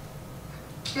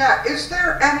 Yeah, is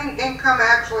there any income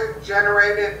actually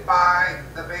generated by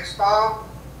the baseball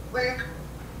league?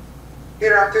 You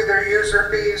know, through their user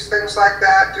fees, things like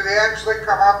that? Do they actually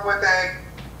come up with a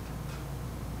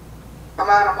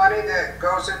amount of money that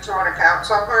goes into an account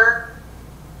somewhere?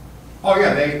 Oh,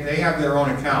 yeah, they have their own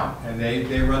account, and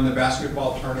they run the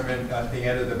basketball tournament at the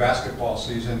end of the basketball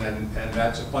season, and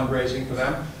that's a fundraising for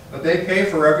them. But they pay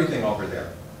for everything over there.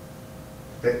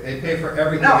 They pay for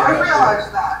everything. No, I in that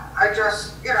realize that. I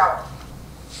just, you know,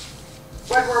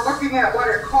 when we're looking at what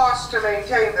it costs to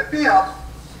maintain the field,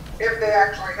 if they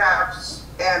actually have,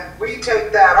 and we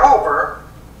take that over,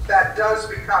 that does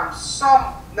become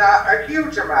some, not a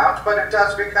huge amount, but it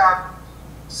does become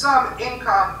some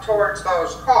income towards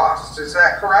those costs. Is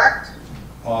that correct?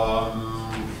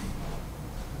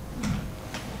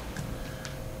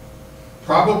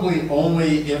 Probably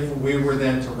only if we were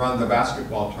then to run the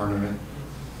basketball tournament,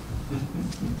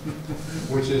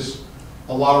 which is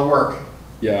a lot of work.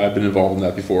 Yeah, I've been involved in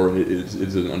that before, and it's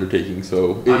an undertaking.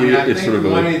 So I mean, I it's think sort the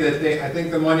of money that I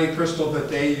think the money, Crystal, that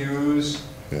they use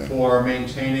Yeah. for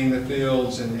maintaining the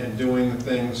fields and doing the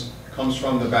things comes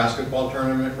from the basketball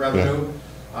tournament revenue.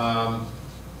 I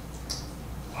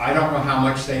don't know how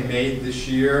much they made this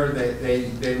year.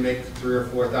 They make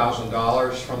 $3,000 or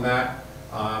 $4,000 from that.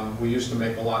 We used to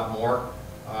make a lot more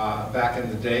back in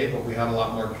the day, but we had a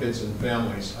lot more kids and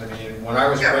families. I mean, when I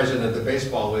was president of the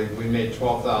baseball league, we made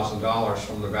 $12,000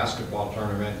 from the basketball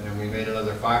tournament, and we made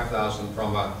another $5,000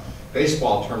 from a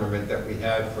baseball tournament that we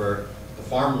had for the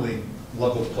farm league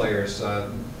level players,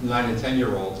 9 and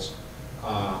 10-year-olds,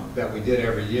 that we did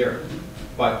every year.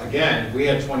 But again, we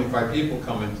had 25 people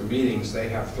come into meetings, they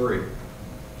have 3.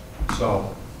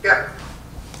 So, Yeah.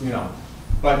 you know,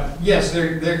 but yes,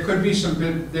 there could be some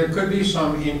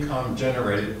income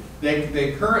generated.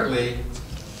 They currently,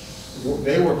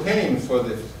 they were paying for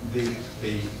the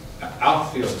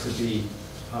outfield to be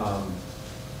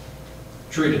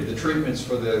treated, the treatments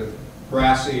for the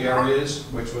grassy areas,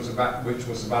 which was about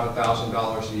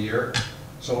 $1,000 a year.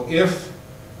 So if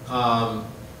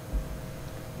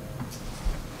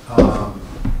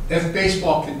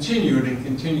baseball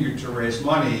continued to raise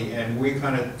money, and we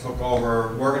kind of took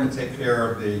over, we're going to take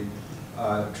care of the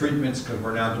treatments, because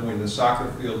we're now doing the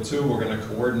soccer field too, we're going to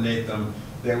coordinate them,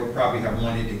 they would probably have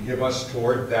money to give us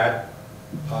toward that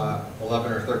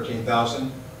 11 or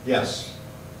 13,000. Yes,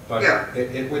 but Yeah.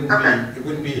 it wouldn't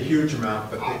Okay. be a huge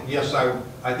amount, but yes, I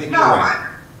think No, you're right.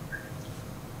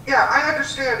 yeah, I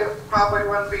understand it probably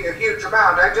wouldn't be a huge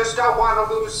amount. I just don't want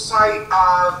to lose sight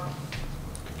of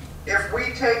if we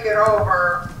take it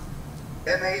over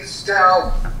and they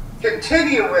still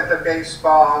continue with the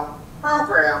baseball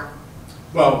program,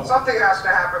 Well, something has to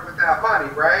happen with that money,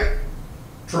 right?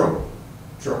 true.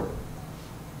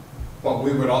 But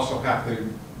we would also have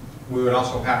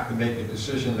to make a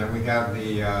decision that we have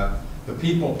the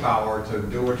people power to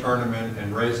do a tournament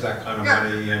and raise that kind of Yeah.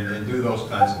 money and do those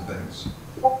kinds of things.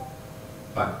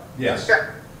 But, yes,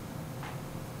 Yeah.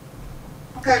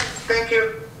 Okay, thank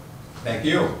you. thank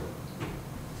you.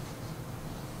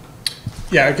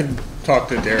 Yeah, I can talk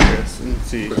to Darius and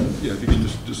see. Yeah, if you can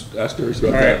just ask Darius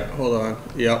about All right, that. hold on.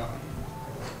 Yep.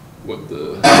 What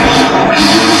the?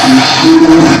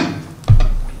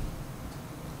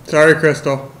 Sorry,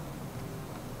 Crystal.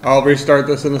 I'll restart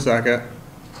this in a second.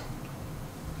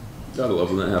 Gotta love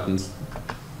when that happens.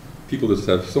 People just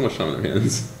have so much time on their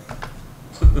hands.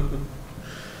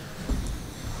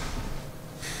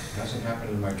 Hasn't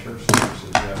happened in my church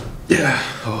services yet. Yeah.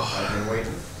 I've been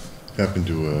waiting. Happened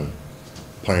to a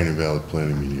Pioneer Valley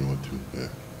planning meeting I went to, yeah.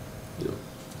 Yeah.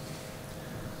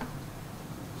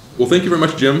 Well, thank you very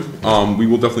much, Jim. We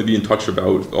will definitely be in touch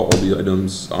about all the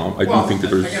items. I do think that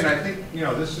there's. Again, I think,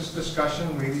 this is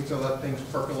discussion, we need to let things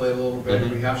percolate a little bit.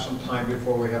 Mhm. We have some time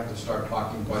before we have to start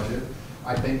talking budget.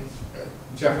 I think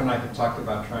Jeff and I had talked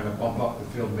about trying to bump up the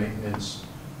field maintenance,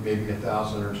 maybe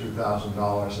 $1,000 or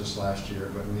 $2,000 this last year,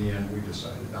 but in the end, we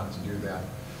decided not to do that.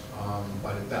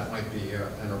 But that might be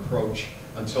an approach.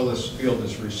 Until this field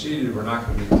is reseeded, we're not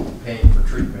going to be paying for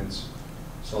treatments.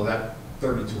 So that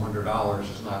 $3,200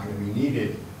 is not going to be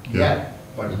needed yet,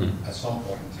 but at some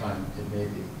point in time, it may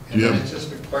be. And then it's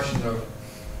just a question of,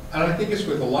 and I think it's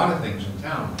with a lot of things in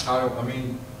town.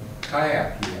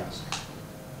 Kayak, you ask.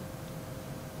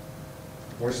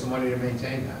 Where's the money to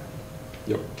maintain that?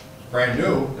 Yep. Brand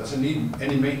new, doesn't need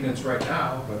any maintenance right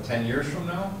now, but 10 years from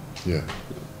now? Yeah,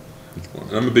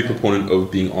 And I'm a big proponent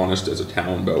of being honest as a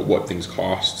town about what things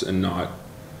cost and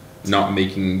not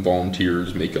making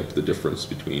volunteers make up the difference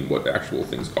between what actual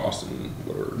things cost and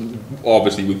what are,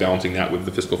 obviously with balancing that with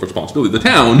the fiscal responsibility of the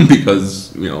town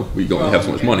because, we only have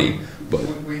so much money, but.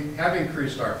 We have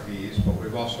increased our fees, but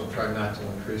we've also tried not to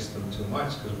increase them too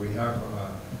much because we have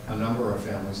a number of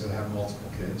families that have multiple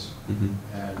kids.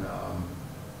 And,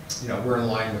 we're in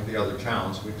line with the other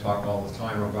towns. We talk all the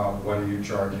time about what are you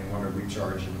charging, what are we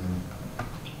charging,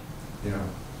 and,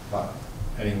 but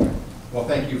anyway. Well,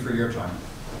 thank you for your time.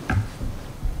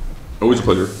 Always a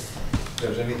pleasure. If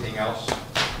there's anything else,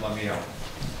 let me know.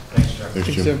 Thanks, Jeff. thanks,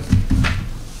 Thanks, Jim. Jim.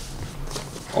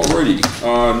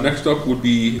 Alrighty, next up would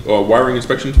be wiring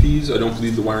inspection fees. I don't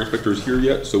believe the wiring inspector is here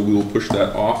yet, so we will push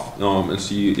that off and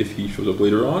see if he shows up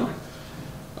later on.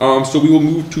 So we will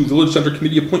move to Village Center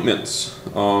Committee appointments.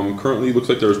 Currently, it looks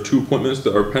like there's 2 appointments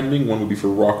that are pending. One would be for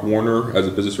Rock Warner as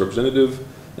a business representative,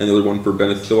 and the other one for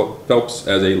Bennett Phelps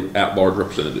as a at-large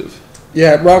representative.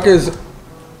 Yeah, Rock is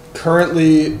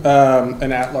currently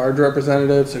an at-large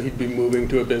representative, so he'd be moving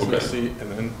to a business seat,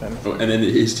 and then Oh, and then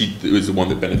his seat is the one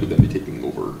that Bennett would then be taking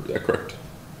over. Is that correct?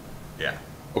 yeah,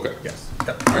 Okay. yes,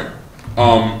 yep. All right.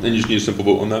 And you just need a simple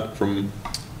vote on that from.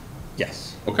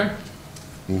 Yes. Okay.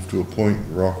 Move to appoint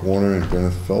Rock Warner and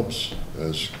Bennett Phelps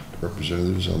as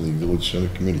representatives on the Village Center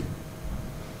Committee.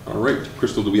 All right,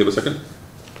 Crystal, do we have a second?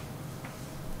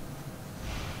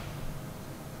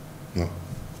 No,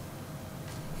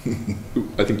 Ooh,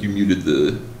 I think you muted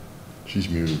the. she's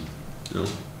muted. No.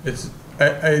 It's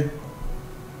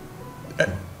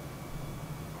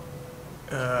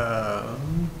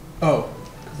oh,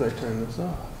 because I turned this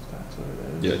off. That's what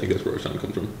it is. Yeah, I think that's where our sound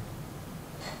comes from.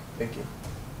 Thank you.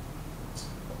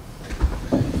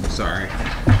 Sorry.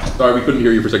 Sorry, we couldn't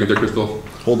hear you for a second there, Crystal.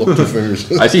 Hold up 2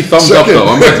 fingers. I see thumbs up though.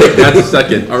 I'm gonna take that a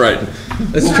second. All right.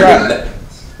 Let's try.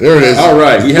 There it is. All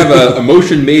right. We have a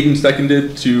motion made and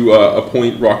seconded to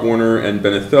appoint Rock Warner and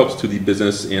Bennett Phelps to the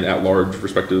business and at-large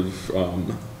respective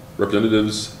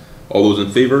representatives. All those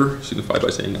in favor signify by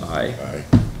saying aye. Aye.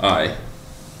 Aye.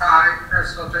 Hi,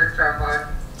 Crystal Dick Tremblay.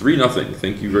 3-0.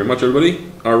 Thank you very much,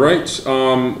 everybody. All right.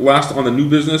 Last on the new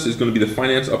business is going to be the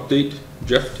finance update.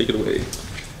 Jeff, take it away.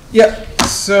 Yep.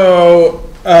 So,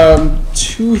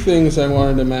 2 things I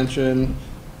wanted to mention.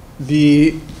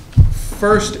 The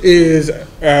first is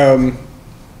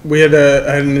we had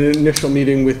an initial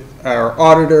meeting with our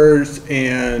auditors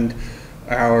and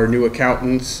our new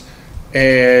accountants,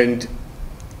 and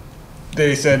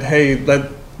they said, hey,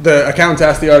 the accountants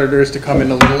asked the auditors to come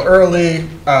in a little early,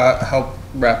 help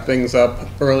wrap things up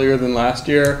earlier than last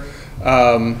year.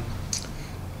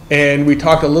 And we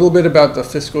talked a little bit about the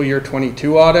fiscal year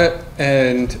 22 audit,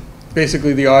 and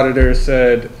basically the auditor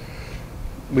said,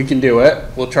 we can do it.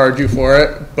 We'll charge you for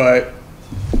it, but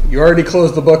you already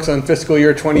closed the books on fiscal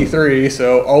year 23,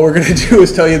 so all we're gonna do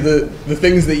is tell you the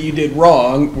things that you did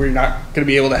wrong. We're not gonna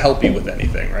be able to help you with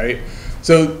anything, right?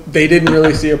 So they didn't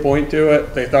really see a point to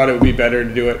it. They thought it would be better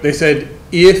to do it. They said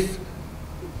if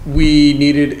we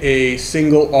needed a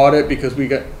single audit because we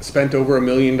got spent over $1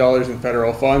 million in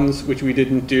federal funds, which we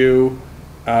didn't do,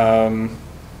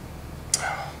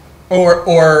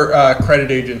 or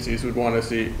credit agencies would want to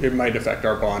see, it might affect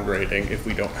our bond rating if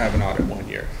we don't have an audit 1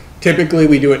 year. Typically,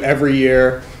 we do it every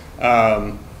year,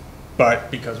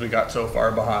 but because we got so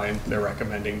far behind, they're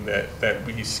recommending that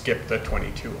we skip the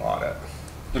 22 audit.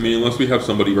 I mean, unless we have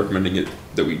somebody recommending it,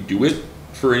 that we do it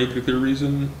for any particular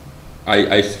reason,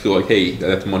 I feel like, hey,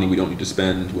 that's money we don't need to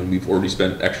spend when we've already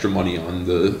spent extra money on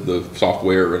the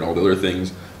software and all the other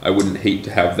things. I wouldn't hate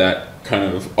to have that kind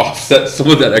of offset some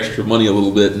of that extra money a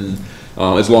little bit, and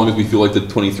as long as we feel like the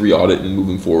 23 audit and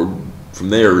moving forward from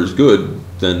there is good,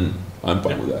 then I'm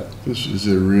fine with that. Is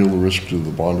there a real risk to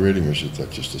the bond rating, or is that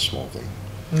just a small thing?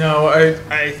 No,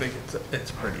 I think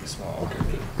it's pretty small.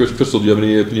 Okay. Crystal, do you have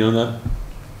any opinion on that?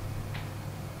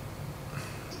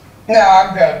 No,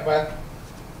 I'm good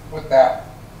with that.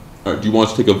 All right, do you want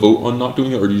us to take a vote on not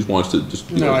doing it, or do you just want us to just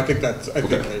do No, it? I think I just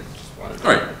wanted to.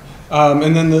 All right.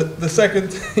 And then the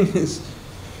second thing is,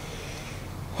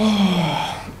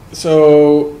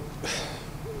 so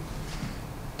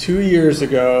 2 years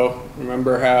ago,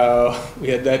 remember how we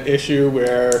had that issue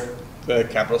where the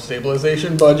capital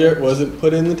stabilization budget wasn't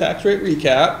put in the tax rate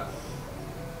recap?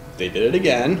 They did it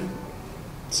again.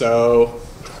 So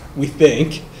we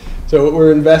think, so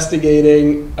we're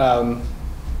investigating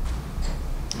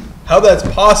how that's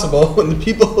possible when the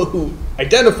people who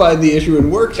identified the issue and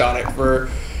worked on it for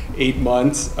 8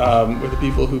 months were the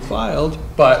people who filed,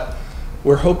 but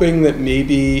we're hoping that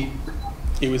maybe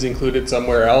it was included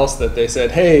somewhere else, that they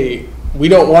said, hey, we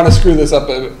don't want to screw this up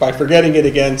by forgetting it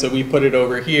again, so we put it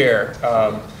over here.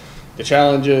 The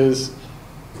challenge is,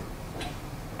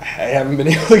 I haven't been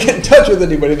able to get in touch with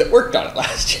anybody that worked on it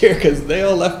last year because they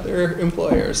all left their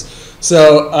employers.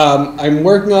 So I'm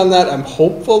working on that. I'm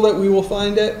hopeful that we will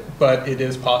find it, but it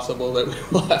is possible that we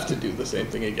will have to do the same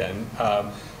thing again.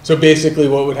 So basically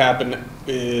what would happen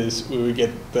is we would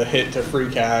get the hit to free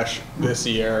cash this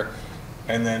year,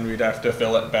 and then we'd have to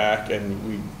fill it back,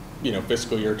 and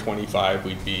fiscal year 25,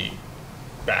 we'd be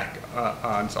back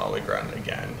on solid ground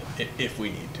again if we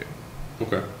need to.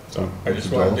 Okay. So I just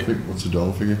wanted to... What's the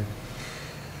dollar figure?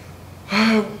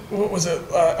 What was it?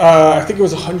 I think it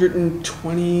was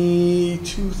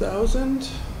 122,000. I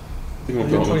think it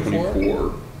was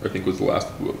 124. I think was the last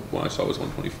one I saw was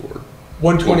 124.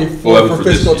 124 for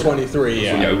fiscal 23,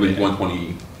 yeah. So, it was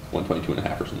 120, 122 and a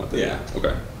half or something like that. Yeah.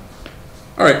 Okay.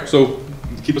 All right, so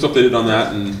keep us updated on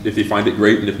that, and if they find it,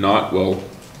 great, and if not, well,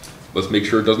 let's make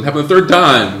sure it doesn't happen a third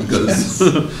time, because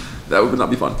that would not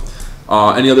be fun.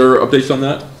 Any other updates on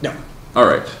that? No. All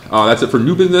right, that's it for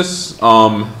new business.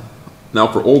 Now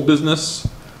for old business,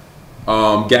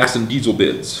 gas and diesel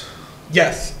bids.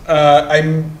 Yes,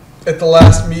 I'm at the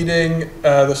last meeting.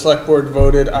 The select board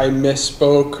voted. I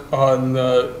misspoke on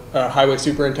the highway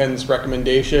superintendent's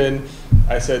recommendation.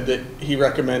 I said that he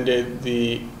recommended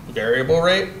the variable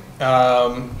rate,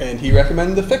 and he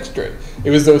recommended the fixed rate. It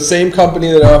was the same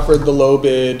company that offered the low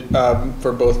bid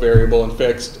for both variable and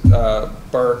fixed,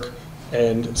 Burke,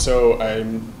 and so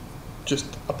I'm just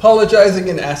apologizing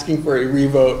and asking for a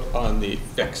revote on the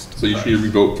fixed. So you should need a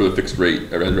revote for the fixed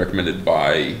rate as recommended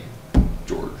by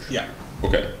George. Yeah.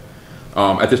 Okay.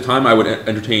 At this time, I would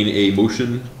entertain a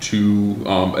motion to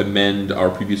amend our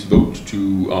previous vote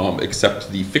to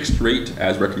accept the fixed rate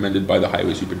as recommended by the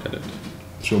highway superintendent.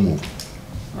 So moved.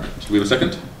 All right. Do we have a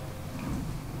second?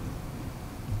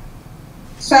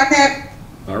 Second.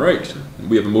 All right.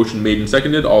 We have a motion made and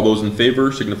seconded. All those in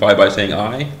favor signify by saying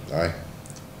aye. Aye.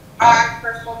 Aye.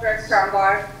 Crystal Drexel,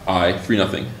 aye. Aye.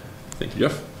 3-0. Thank you,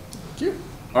 Jeff. Thank you.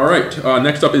 All right.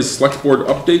 Next up is select board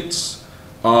updates.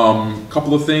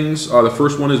 Couple of things. The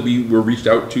first one is we were reached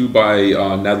out to by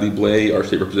Natalie Blay, our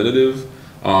state representative.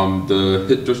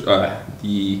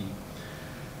 The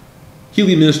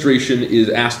Healy administration is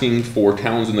asking for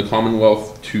towns in the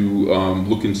Commonwealth to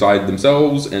look inside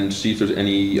themselves and see if there's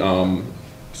any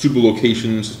suitable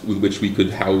locations with which we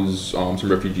could house some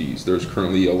refugees. There's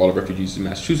currently a lot of refugees in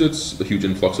Massachusetts, a huge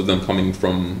influx of them coming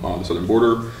from the southern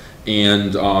border,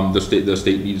 and the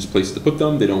state needs places to put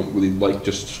them. They don't really like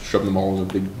just shoving them all in a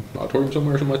big auditorium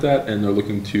somewhere or something like that, and they're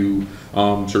looking to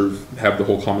sort of have the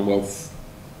whole Commonwealth,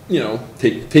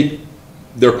 take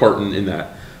their part in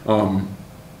that.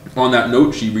 On that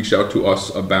note, she reached out to us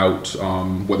about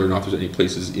whether or not there's any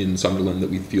places in Sunderland that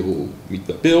we feel meet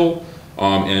the bill.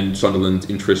 and Sunderland's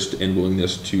interest and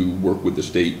willingness to work with the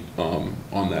state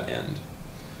on that end.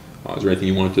 Is there anything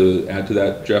you wanted to add to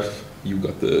that, Jeff? You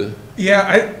got the...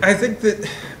 Yeah, I think that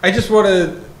I just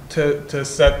wanted to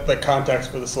set the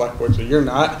context for the select board, so you're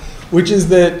not, which is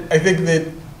that I think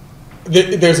that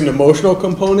there's an emotional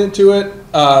component to it,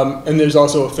 and there's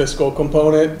also a fiscal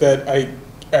component that I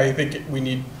think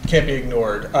can't be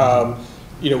ignored.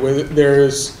 Where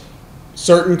there's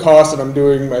certain costs, and I'm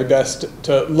doing my best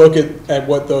to look at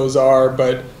what those are,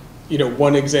 but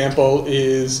one example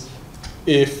is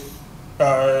if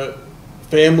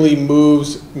family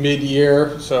moves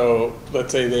mid-year, so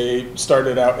let's say they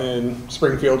started out in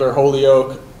Springfield or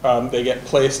Holyoke, they get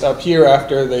placed up here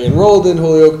after they enrolled in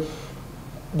Holyoke,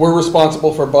 we're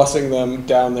responsible for busing them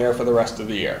down there for the rest of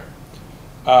the year.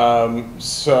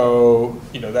 So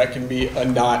that can be a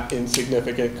not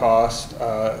insignificant cost,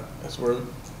 as we're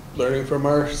learning from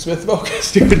our Smith Voc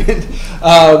student.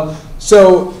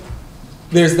 So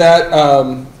there's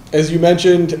that. As you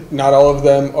mentioned, not all of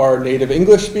them are native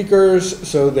English speakers,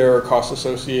 so there are costs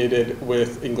associated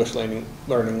with English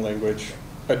learning language,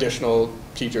 additional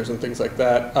teachers and things like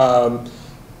that.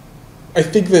 I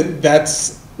think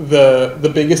that's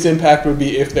the biggest impact would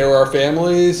be if there are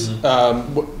families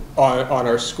on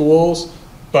our schools,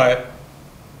 but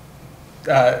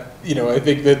I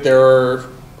think that there are,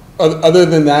 other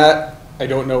than that, I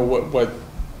don't know what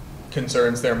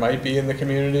concerns there might be in the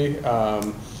community.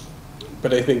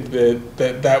 But I think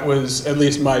that was at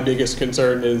least my biggest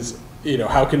concern is,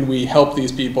 how can we help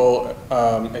these people,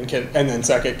 and then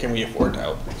second, can we afford to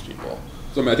help these people?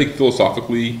 So I think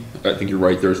philosophically, I think you're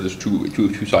right. There's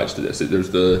two sides to this. There's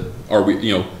do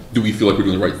we feel like we're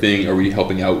doing the right thing? Are we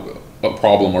helping out a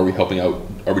problem? Are we helping out?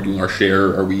 Are we doing our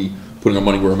share? Are we putting our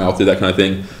money where our mouth is? That kind of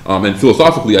thing. And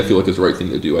philosophically, I feel like it's the right thing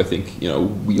to do. I think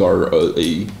we are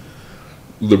a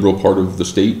liberal part of the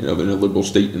state, in a liberal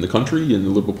state in the country, and a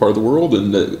liberal part of the world,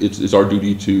 and it's our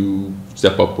duty to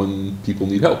step up when people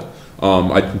need help.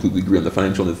 I completely agree on the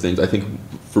financial end of things. I think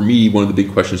for me, one of the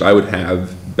big questions I would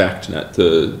have back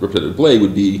to Representative Blay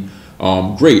would be,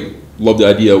 great, love the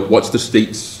idea, what's the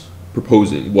state's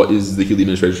proposing? What is the Healy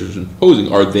administration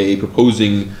proposing? Are they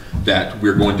proposing that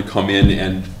we're going to come in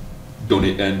and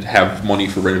donate and have money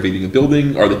for renovating a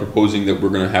building? Are they proposing that we're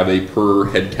going to have a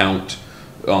per head count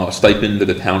stipend that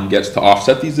the town gets to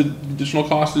offset these additional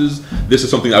costs? This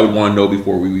is something I would want to know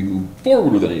before we move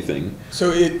forward with anything.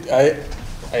 So I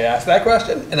asked that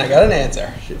question and I got an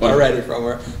answer already from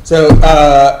her. So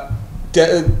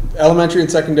elementary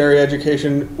and secondary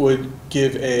education would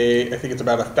give I think it's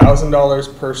about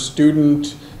 $1,000 per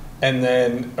student, and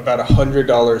then about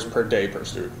 $100 per day per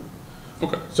student.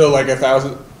 Okay. So like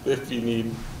 $1,000 if you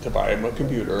need to buy them a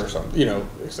computer or something,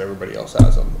 because everybody else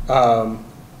has them.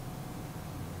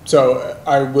 So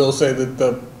I will say that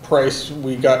the price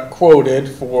we got quoted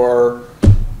for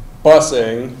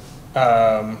busing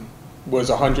was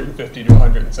 $150 to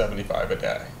 $175 a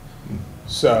day.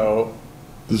 So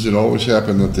Does it always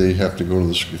happen that they have to go to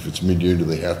the school? If it's mid-year, do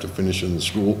they have to finish in the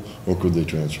school, or could they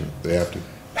transfer? They have to.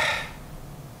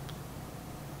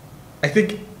 I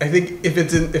think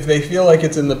if they feel like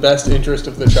it's in the best interest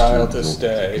of the child to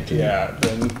stay, yeah,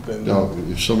 then Now,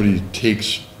 if somebody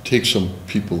takes some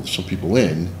people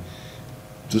in,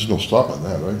 there's no stop on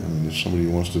that, right? I mean, if somebody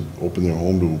wants to open their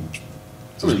home to,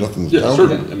 there's nothing to tell them.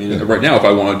 Certainly. I mean, right now, if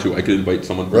I wanted to, I could invite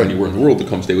someone from anywhere in the world to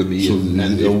come stay with me, So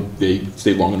and if they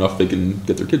stay long enough, they can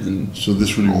get their kids in. So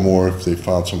this would be more if they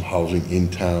found some housing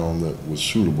in town that was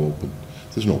suitable, but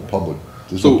there's no public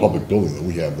building that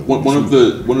we have that would be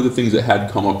one of the things that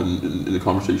had come up in the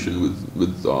conversation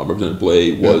with Representative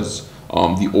Blay was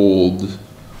the old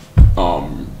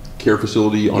care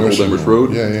facility on Old Amherst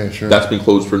Road. Yeah, sure. That's been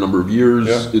closed for a number of years.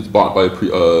 Yeah. It's bought by a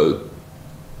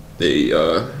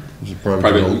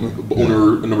private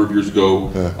owner a number of years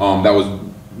ago. Yeah. That was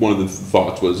one of the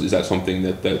thoughts is that something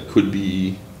that could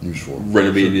be useful,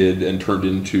 renovated and turned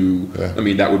into, Yeah. I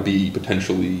mean, that would be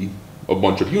potentially a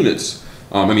bunch of units.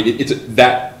 I mean, it's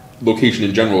that location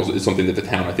in general is something that the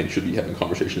town, I think, should be having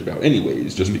conversations about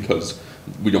anyways, just because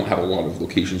we don't have a lot of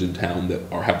locations in town that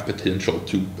have the potential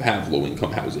to have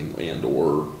low-income housing and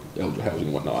or elder housing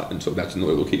and whatnot, and so that's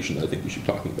another location that I think we should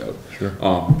be talking about. Sure.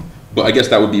 But I guess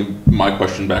that would be my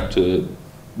question back to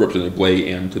Representative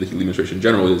Blay and to the Healy administration in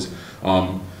general is,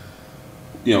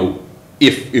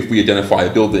 if we identify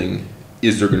a building,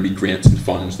 is there going to be grants and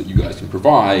funds that you guys can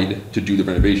provide to do the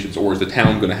renovations, or is the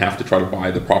town going to have to try to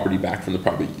buy the property back from the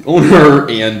property owner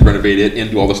and renovate it and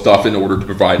do all the stuff in order to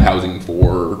provide housing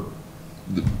for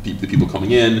the people coming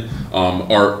in?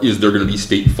 Is there going to be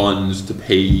state funds to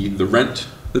pay the rent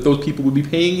that those people would be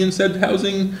paying in said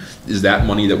housing? Is that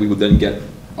money that we would then get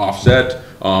offset?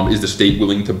 Is the state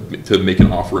willing to make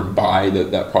an offer and buy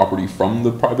that property from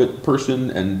the private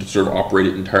person and sort of operate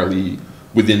it entirely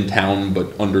within town but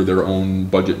under their own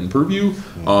budget and purview?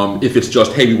 If it's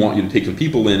just, hey, we want you to take some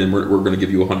people in and we're going to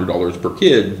give you $100 per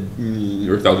kid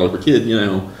or $1,000 per kid, you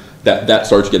know, that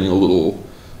starts getting a little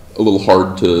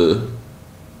hard to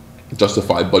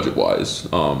justify budget wise.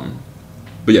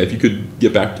 But yeah, if you could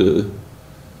get back to.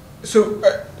 So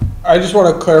I just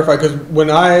want to clarify, because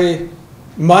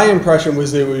my impression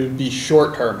was that it would be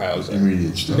short-term housing.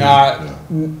 Immediate stuff. Not,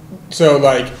 so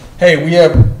like, hey, we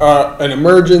have an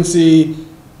emergency,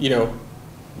 you know,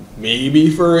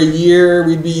 maybe for a year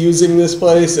we'd be using this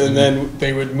place, and then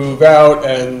they would move out,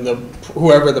 and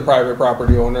whoever the private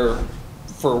property owner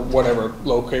for whatever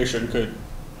location could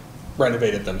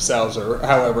renovate it themselves or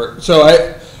however. So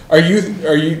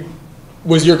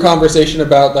was your conversation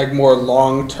about like more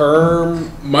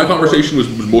long-term? My conversation was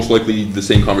most likely the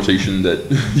same conversation that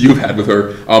you've had with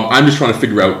her. I'm just trying to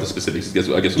figure out the specifics. I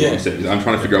guess what I'm saying is I'm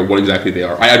trying to figure out what exactly they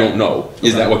are. I don't know.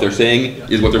 Is that what they're saying? Yeah.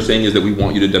 Is what they're saying is that we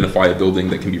want you to identify a building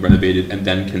that can be renovated and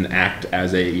then can act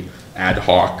as a ad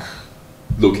hoc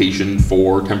location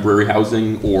for temporary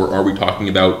housing? Or are we talking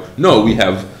about, no, we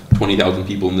have 20,000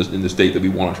 people in the state that we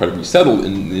want to try to resettle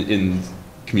in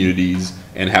communities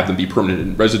and have them be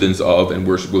permanent residents of, and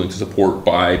we're willing to support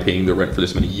by paying their rent for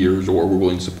this many years, or we're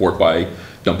willing to support by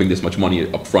dumping this much money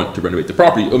up front to renovate the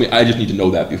property. I mean, I just need to know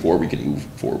that before we can move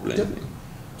forward with anything.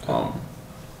 So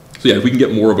yeah, if we can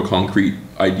get more of a concrete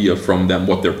idea from them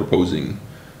what they're proposing,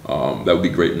 that would be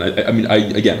great. And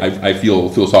I feel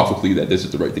philosophically that this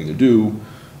is the right thing to do.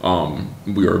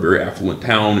 We are a very affluent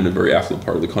town in a very affluent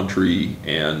part of the country,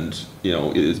 and you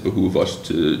know, it is behoove us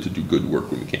to do good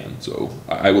work when we can. So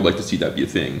I would like to see that be a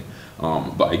thing,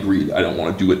 but I agree I don't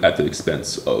want to do it at the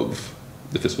expense of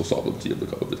the fiscal solvency of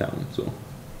the town. So,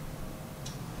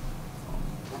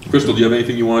 Crystal, do you have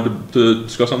anything you wanted to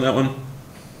discuss on that one?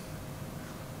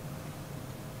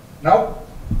 Nope.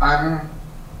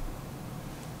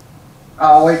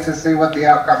 I'll wait to see what the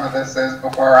outcome of this is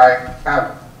before I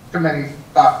have too many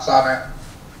thoughts on it.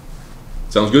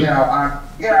 Sounds good. You know,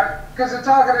 yeah, because it's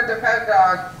all going to depend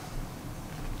on,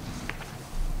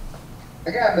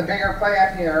 again, the bigger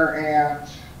plan here and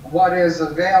what is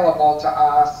available to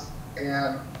us,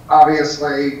 and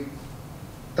obviously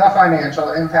the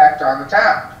financial impact on the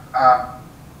town.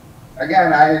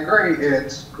 Again, I agree,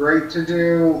 it's great to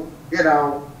do, you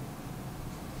know,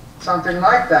 something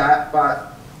like that,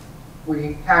 but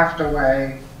we have to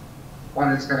weigh what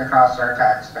it's going to cost our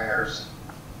taxpayers.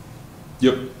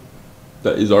 Yep.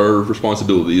 That is our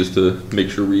responsibility, is to make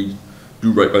sure we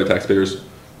do right by the taxpayers.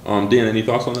 Dan, any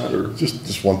thoughts on that? Or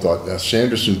just one thought.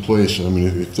 Sanderson Place, I mean,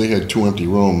 if they had 2 empty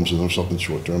rooms and there's something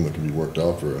short-term that could be worked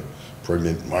out for a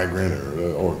pregnant migrant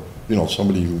or you know,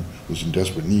 somebody who was in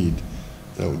desperate need,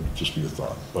 that would just be a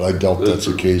thought. But I doubt that's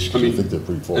the case, because I think they're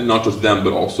pretty full. And not just them,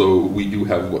 but also we do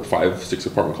have, what, 5-6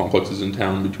 apartment complexes in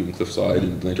town between Cliffside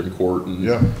and Lantern Court and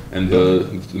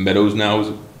the Meadows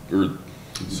now, or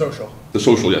Social. The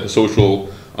Social.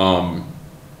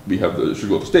 We have the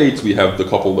Sugarloaf Estates. We have the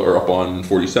couple that are up on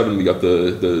 47. We got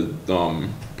the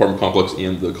apartment complex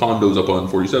and the condos up on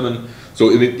 47. So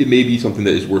it may be something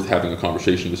that is worth having a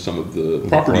conversation with some of the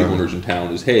property owners in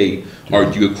town. Is, hey,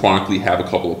 do you chronically have a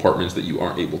couple apartments that you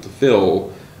aren't able to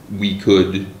fill? We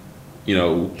could, you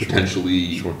know,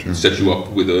 potentially set you up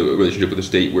with a relationship with the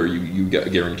state where you get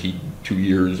guaranteed 2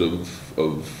 years of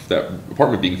that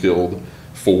apartment being filled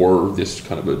for this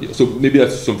kind of a deal. So maybe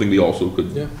that's something we also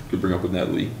could bring up with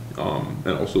Natalie, and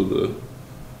also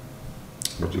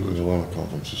There's a lot of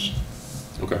conferences.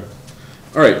 Okay.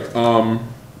 All right.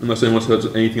 Unless anyone has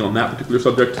anything on that particular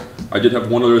subject, I did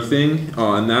have one other thing,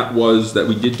 and that was that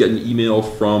we did get an email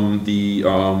from the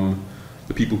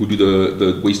people who do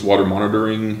the wastewater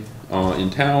monitoring in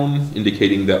town,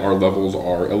 indicating that our levels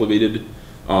are elevated,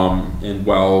 and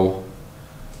while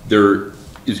there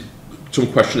is some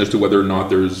question as to whether or not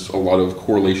there's a lot of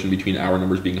correlation between our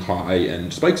numbers being high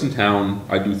and spikes in town,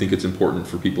 I do think it's important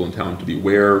for people in town to be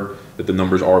aware that the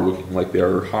numbers are looking like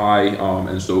they're high,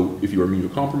 and so if you are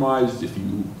immunocompromised, if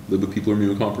you live with people who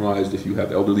are immunocompromised, if you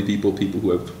have elderly people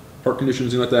who have heart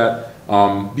conditions, things like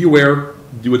that, be aware,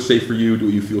 do what's safe for you, do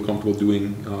what you feel comfortable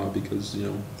doing, because, you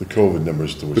know... The COVID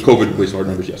numbers. The COVID wastewater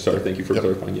numbers, yes, sorry, thank you for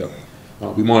clarifying,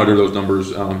 we monitor those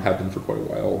numbers, have been for quite a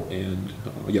while, and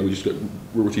we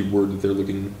received word that they're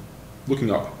looking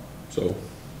up. So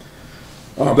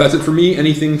that's it for me.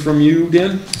 Anything from you,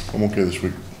 Dan? I'm okay this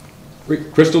week.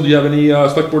 Great. Crystal, do you have any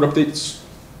Selectboard updates?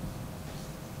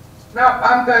 No,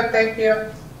 I'm good, thank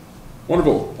you.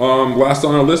 Wonderful. Last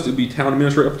on our list would be town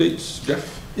administrator updates.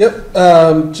 Jeff?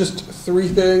 Yep. Just 3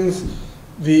 things.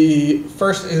 The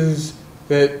first is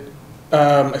that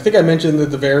I think I mentioned that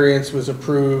the variance was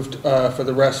approved for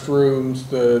the restrooms,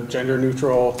 the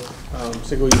gender-neutral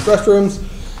single-use restrooms.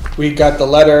 We got the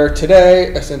letter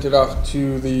today. I sent it off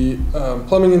to the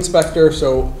plumbing inspector,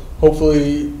 so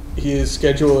hopefully he is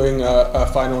scheduling a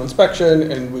final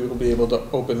inspection and we will be able to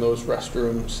open those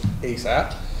restrooms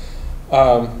ASAP.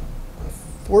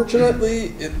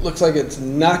 Fortunately, it looks like it's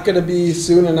not going to be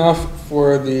soon enough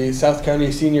for the South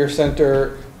County Senior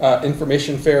Center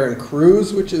Information Fair and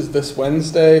Cruise, which is this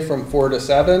Wednesday from 4 to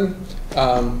 7,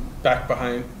 back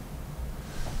behind.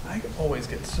 I always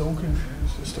get so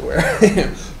confused as to where I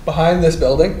am. Behind this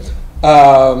building.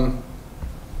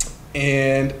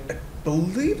 And I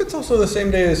believe it's also the same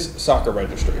day as soccer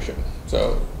registration,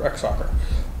 so rec soccer.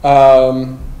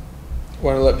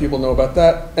 Want to let people know about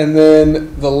that. And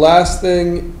then the last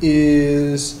thing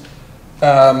is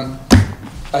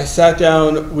I sat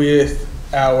down with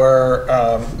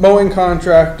our mowing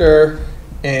contractor,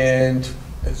 and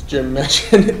as Jim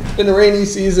mentioned, it's been a rainy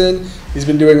season. He's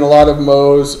been doing a lot of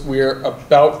mows. We're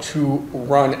about to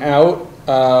run out,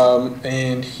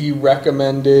 and he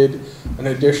recommended an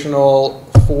additional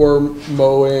 4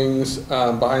 mowings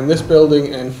behind this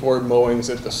building and 4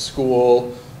 mowings at the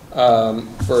school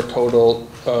for a total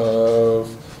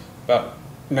of about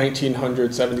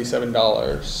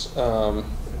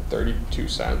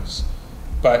 $1,977.32.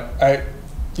 But I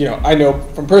know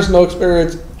from personal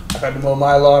experience, I've had to mow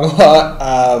my lawn a lot.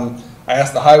 I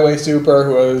asked the highway super,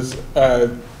 who was,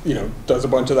 does a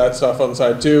bunch of that stuff on the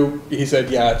side too. He said,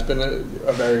 yeah, it's been a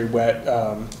very wet,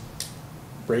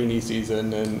 rainy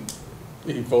season, and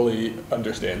he fully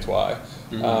understands why.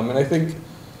 Mm-hmm. And I think,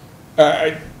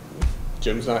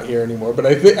 Jim's not here anymore, but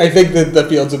I think that the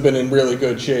fields have been in really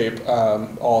good shape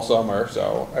all summer,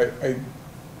 so I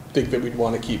think that we'd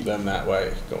want to keep them that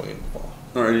way going into fall.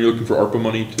 All right, and you're looking for ARPA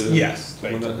money to? Yes.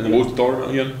 And what was the dollar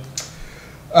amount again?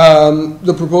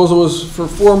 The proposal was for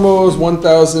 4 mows,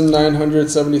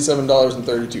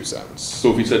 $1,977.32.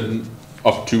 So if we said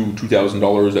up to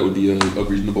 $2,000, that would be a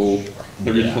reasonable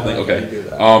thing? Okay.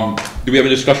 Do we have a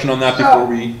discussion on that before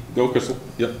we go, Crystal?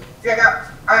 Yep. Yeah,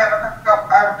 I have a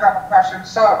couple questions.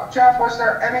 So, Jeff, was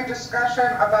there any discussion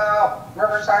about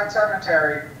Riverside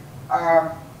Cemetery?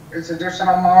 Is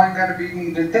additional mowing going to be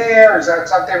needed there? Is that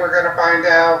something we're going to find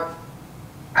out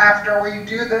after we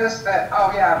do this? That,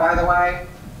 oh yeah, by the way.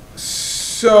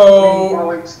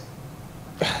 So,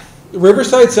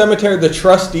 Riverside Cemetery, the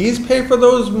trustees pay for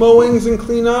those mowings and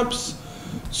cleanups.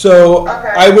 So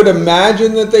okay. I would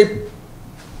imagine that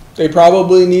they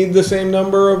probably need the same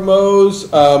number of mows,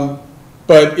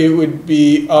 but it would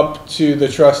be up to the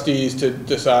trustees to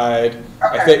decide.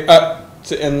 Okay. I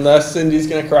think, unless Cindy's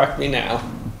going to correct me now.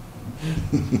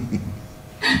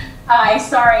 Hi,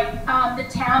 sorry. The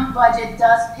town budget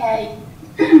does pay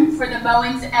for the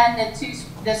mowings and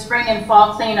the spring and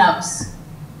fall cleanups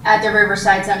at the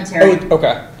Riverside Cemetery. Oh,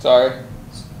 okay, sorry.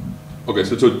 Okay,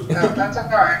 so no, that's all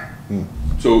right.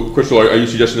 So, Crystal, are you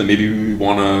suggesting that maybe we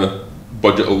want to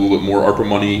budget a little bit more ARPA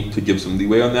money to give some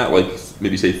leeway on that, like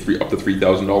maybe say up to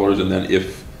 $3,000, and then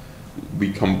if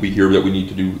we hear that we need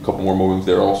to do a couple more mowings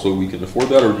there, also we can afford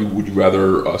that, or would you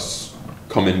rather us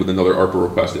come in with another ARPA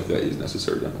request if that is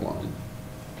necessary down the line?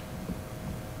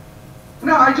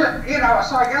 No, I just,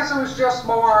 so I guess it was just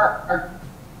more,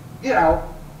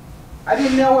 I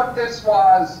didn't know if this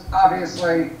was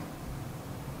obviously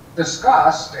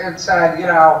discussed and said,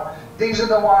 these are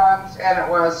the ones, and it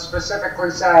was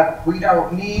specifically said, we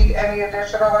don't need any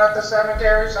additional at the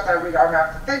cemetery, so that we don't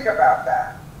have to think about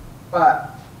that.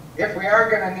 But if we are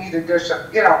going to need additional,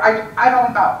 I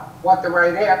don't know what the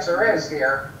right answer is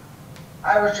here.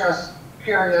 I was just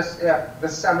curious if the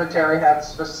cemetery had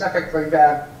specifically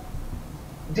been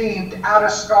deemed out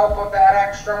of scope of that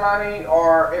extra money,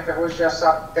 or if it was just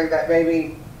something that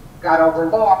maybe got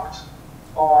overlooked,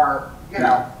 or,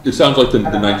 It sounds like the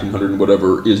 1900 and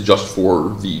whatever is just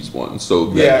for these ones,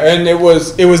 so. Yeah, and it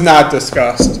was not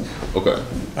discussed. Okay.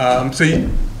 So,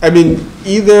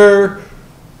 either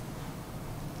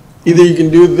you can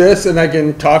do this and I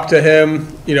can talk to him,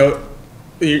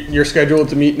 you're scheduled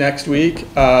to meet next week,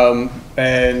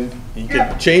 and you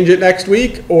can change it next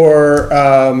week, or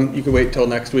you can wait till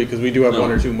next week, because we do have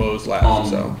 1 or 2 mows left.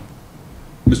 So,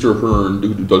 Mr. Hearn,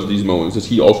 who does these mowings, does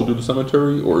he also do the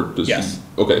cemetery, or does yes.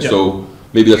 he? Okay, yep. So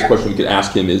maybe that's a question we could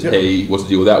ask him is, yep. Hey, what's the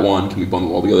deal with that one? Can we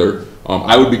bundle all together?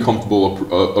 I would be comfortable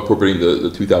appropriating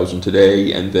the 2,000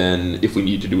 today, and then if we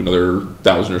need to do another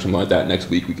 1,000 or something like that next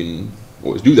week, we can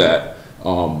always do that.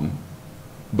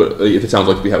 But if it sounds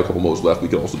like we have a couple mows left, we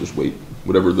could also just wait,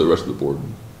 whatever the rest of the board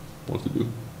wants to do.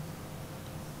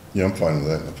 Yeah, I'm fine with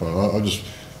that. I'm fine. I'll just,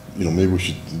 you know, maybe we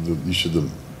should, you said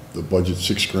the budget's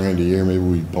 $6,000 a year, maybe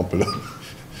we bump it up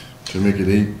to make it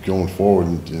 8 going forward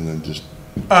and then just,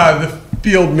 The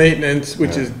field maintenance,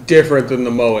 which is different than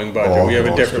the mowing budget. Oh, We have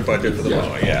a oh, different it's budget for the different.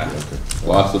 mowing, yeah.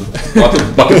 Lots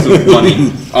of buckets of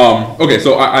money. Okay,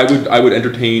 so I would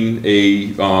entertain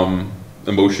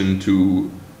a motion to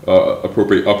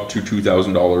appropriate up to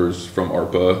 $2,000 from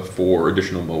ARPA for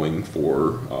additional mowing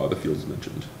for the fields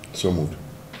mentioned. so moved.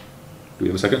 Do we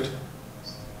have a second?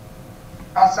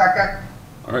 I'll second.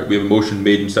 All right, we have a motion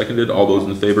made and seconded. All those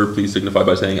in favor, please signify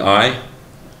by saying aye.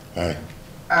 Aye.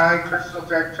 Aye, Crystal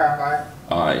J. Chop, aye.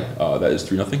 Aye. That is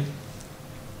 3-0.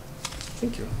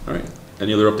 Thank you. All right.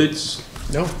 Any other updates?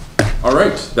 No. All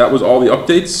right, that was all the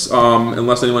updates.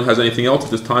 Unless anyone has anything else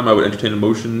at this time, I would entertain a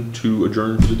motion to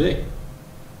adjourn for the day.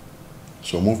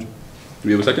 So moved. Do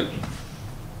we have a second?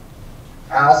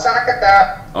 I'll second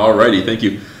that. All righty, thank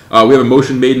you. We have a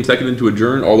motion made and seconded to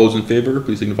adjourn. All those in favor,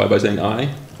 please signify by saying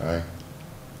aye. Aye.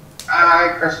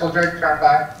 Aye, Crystal J. Chop,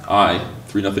 aye. Aye,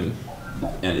 3-0.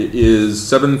 And it is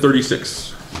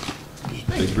 7:36.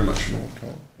 Thank you very much.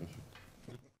 Okay.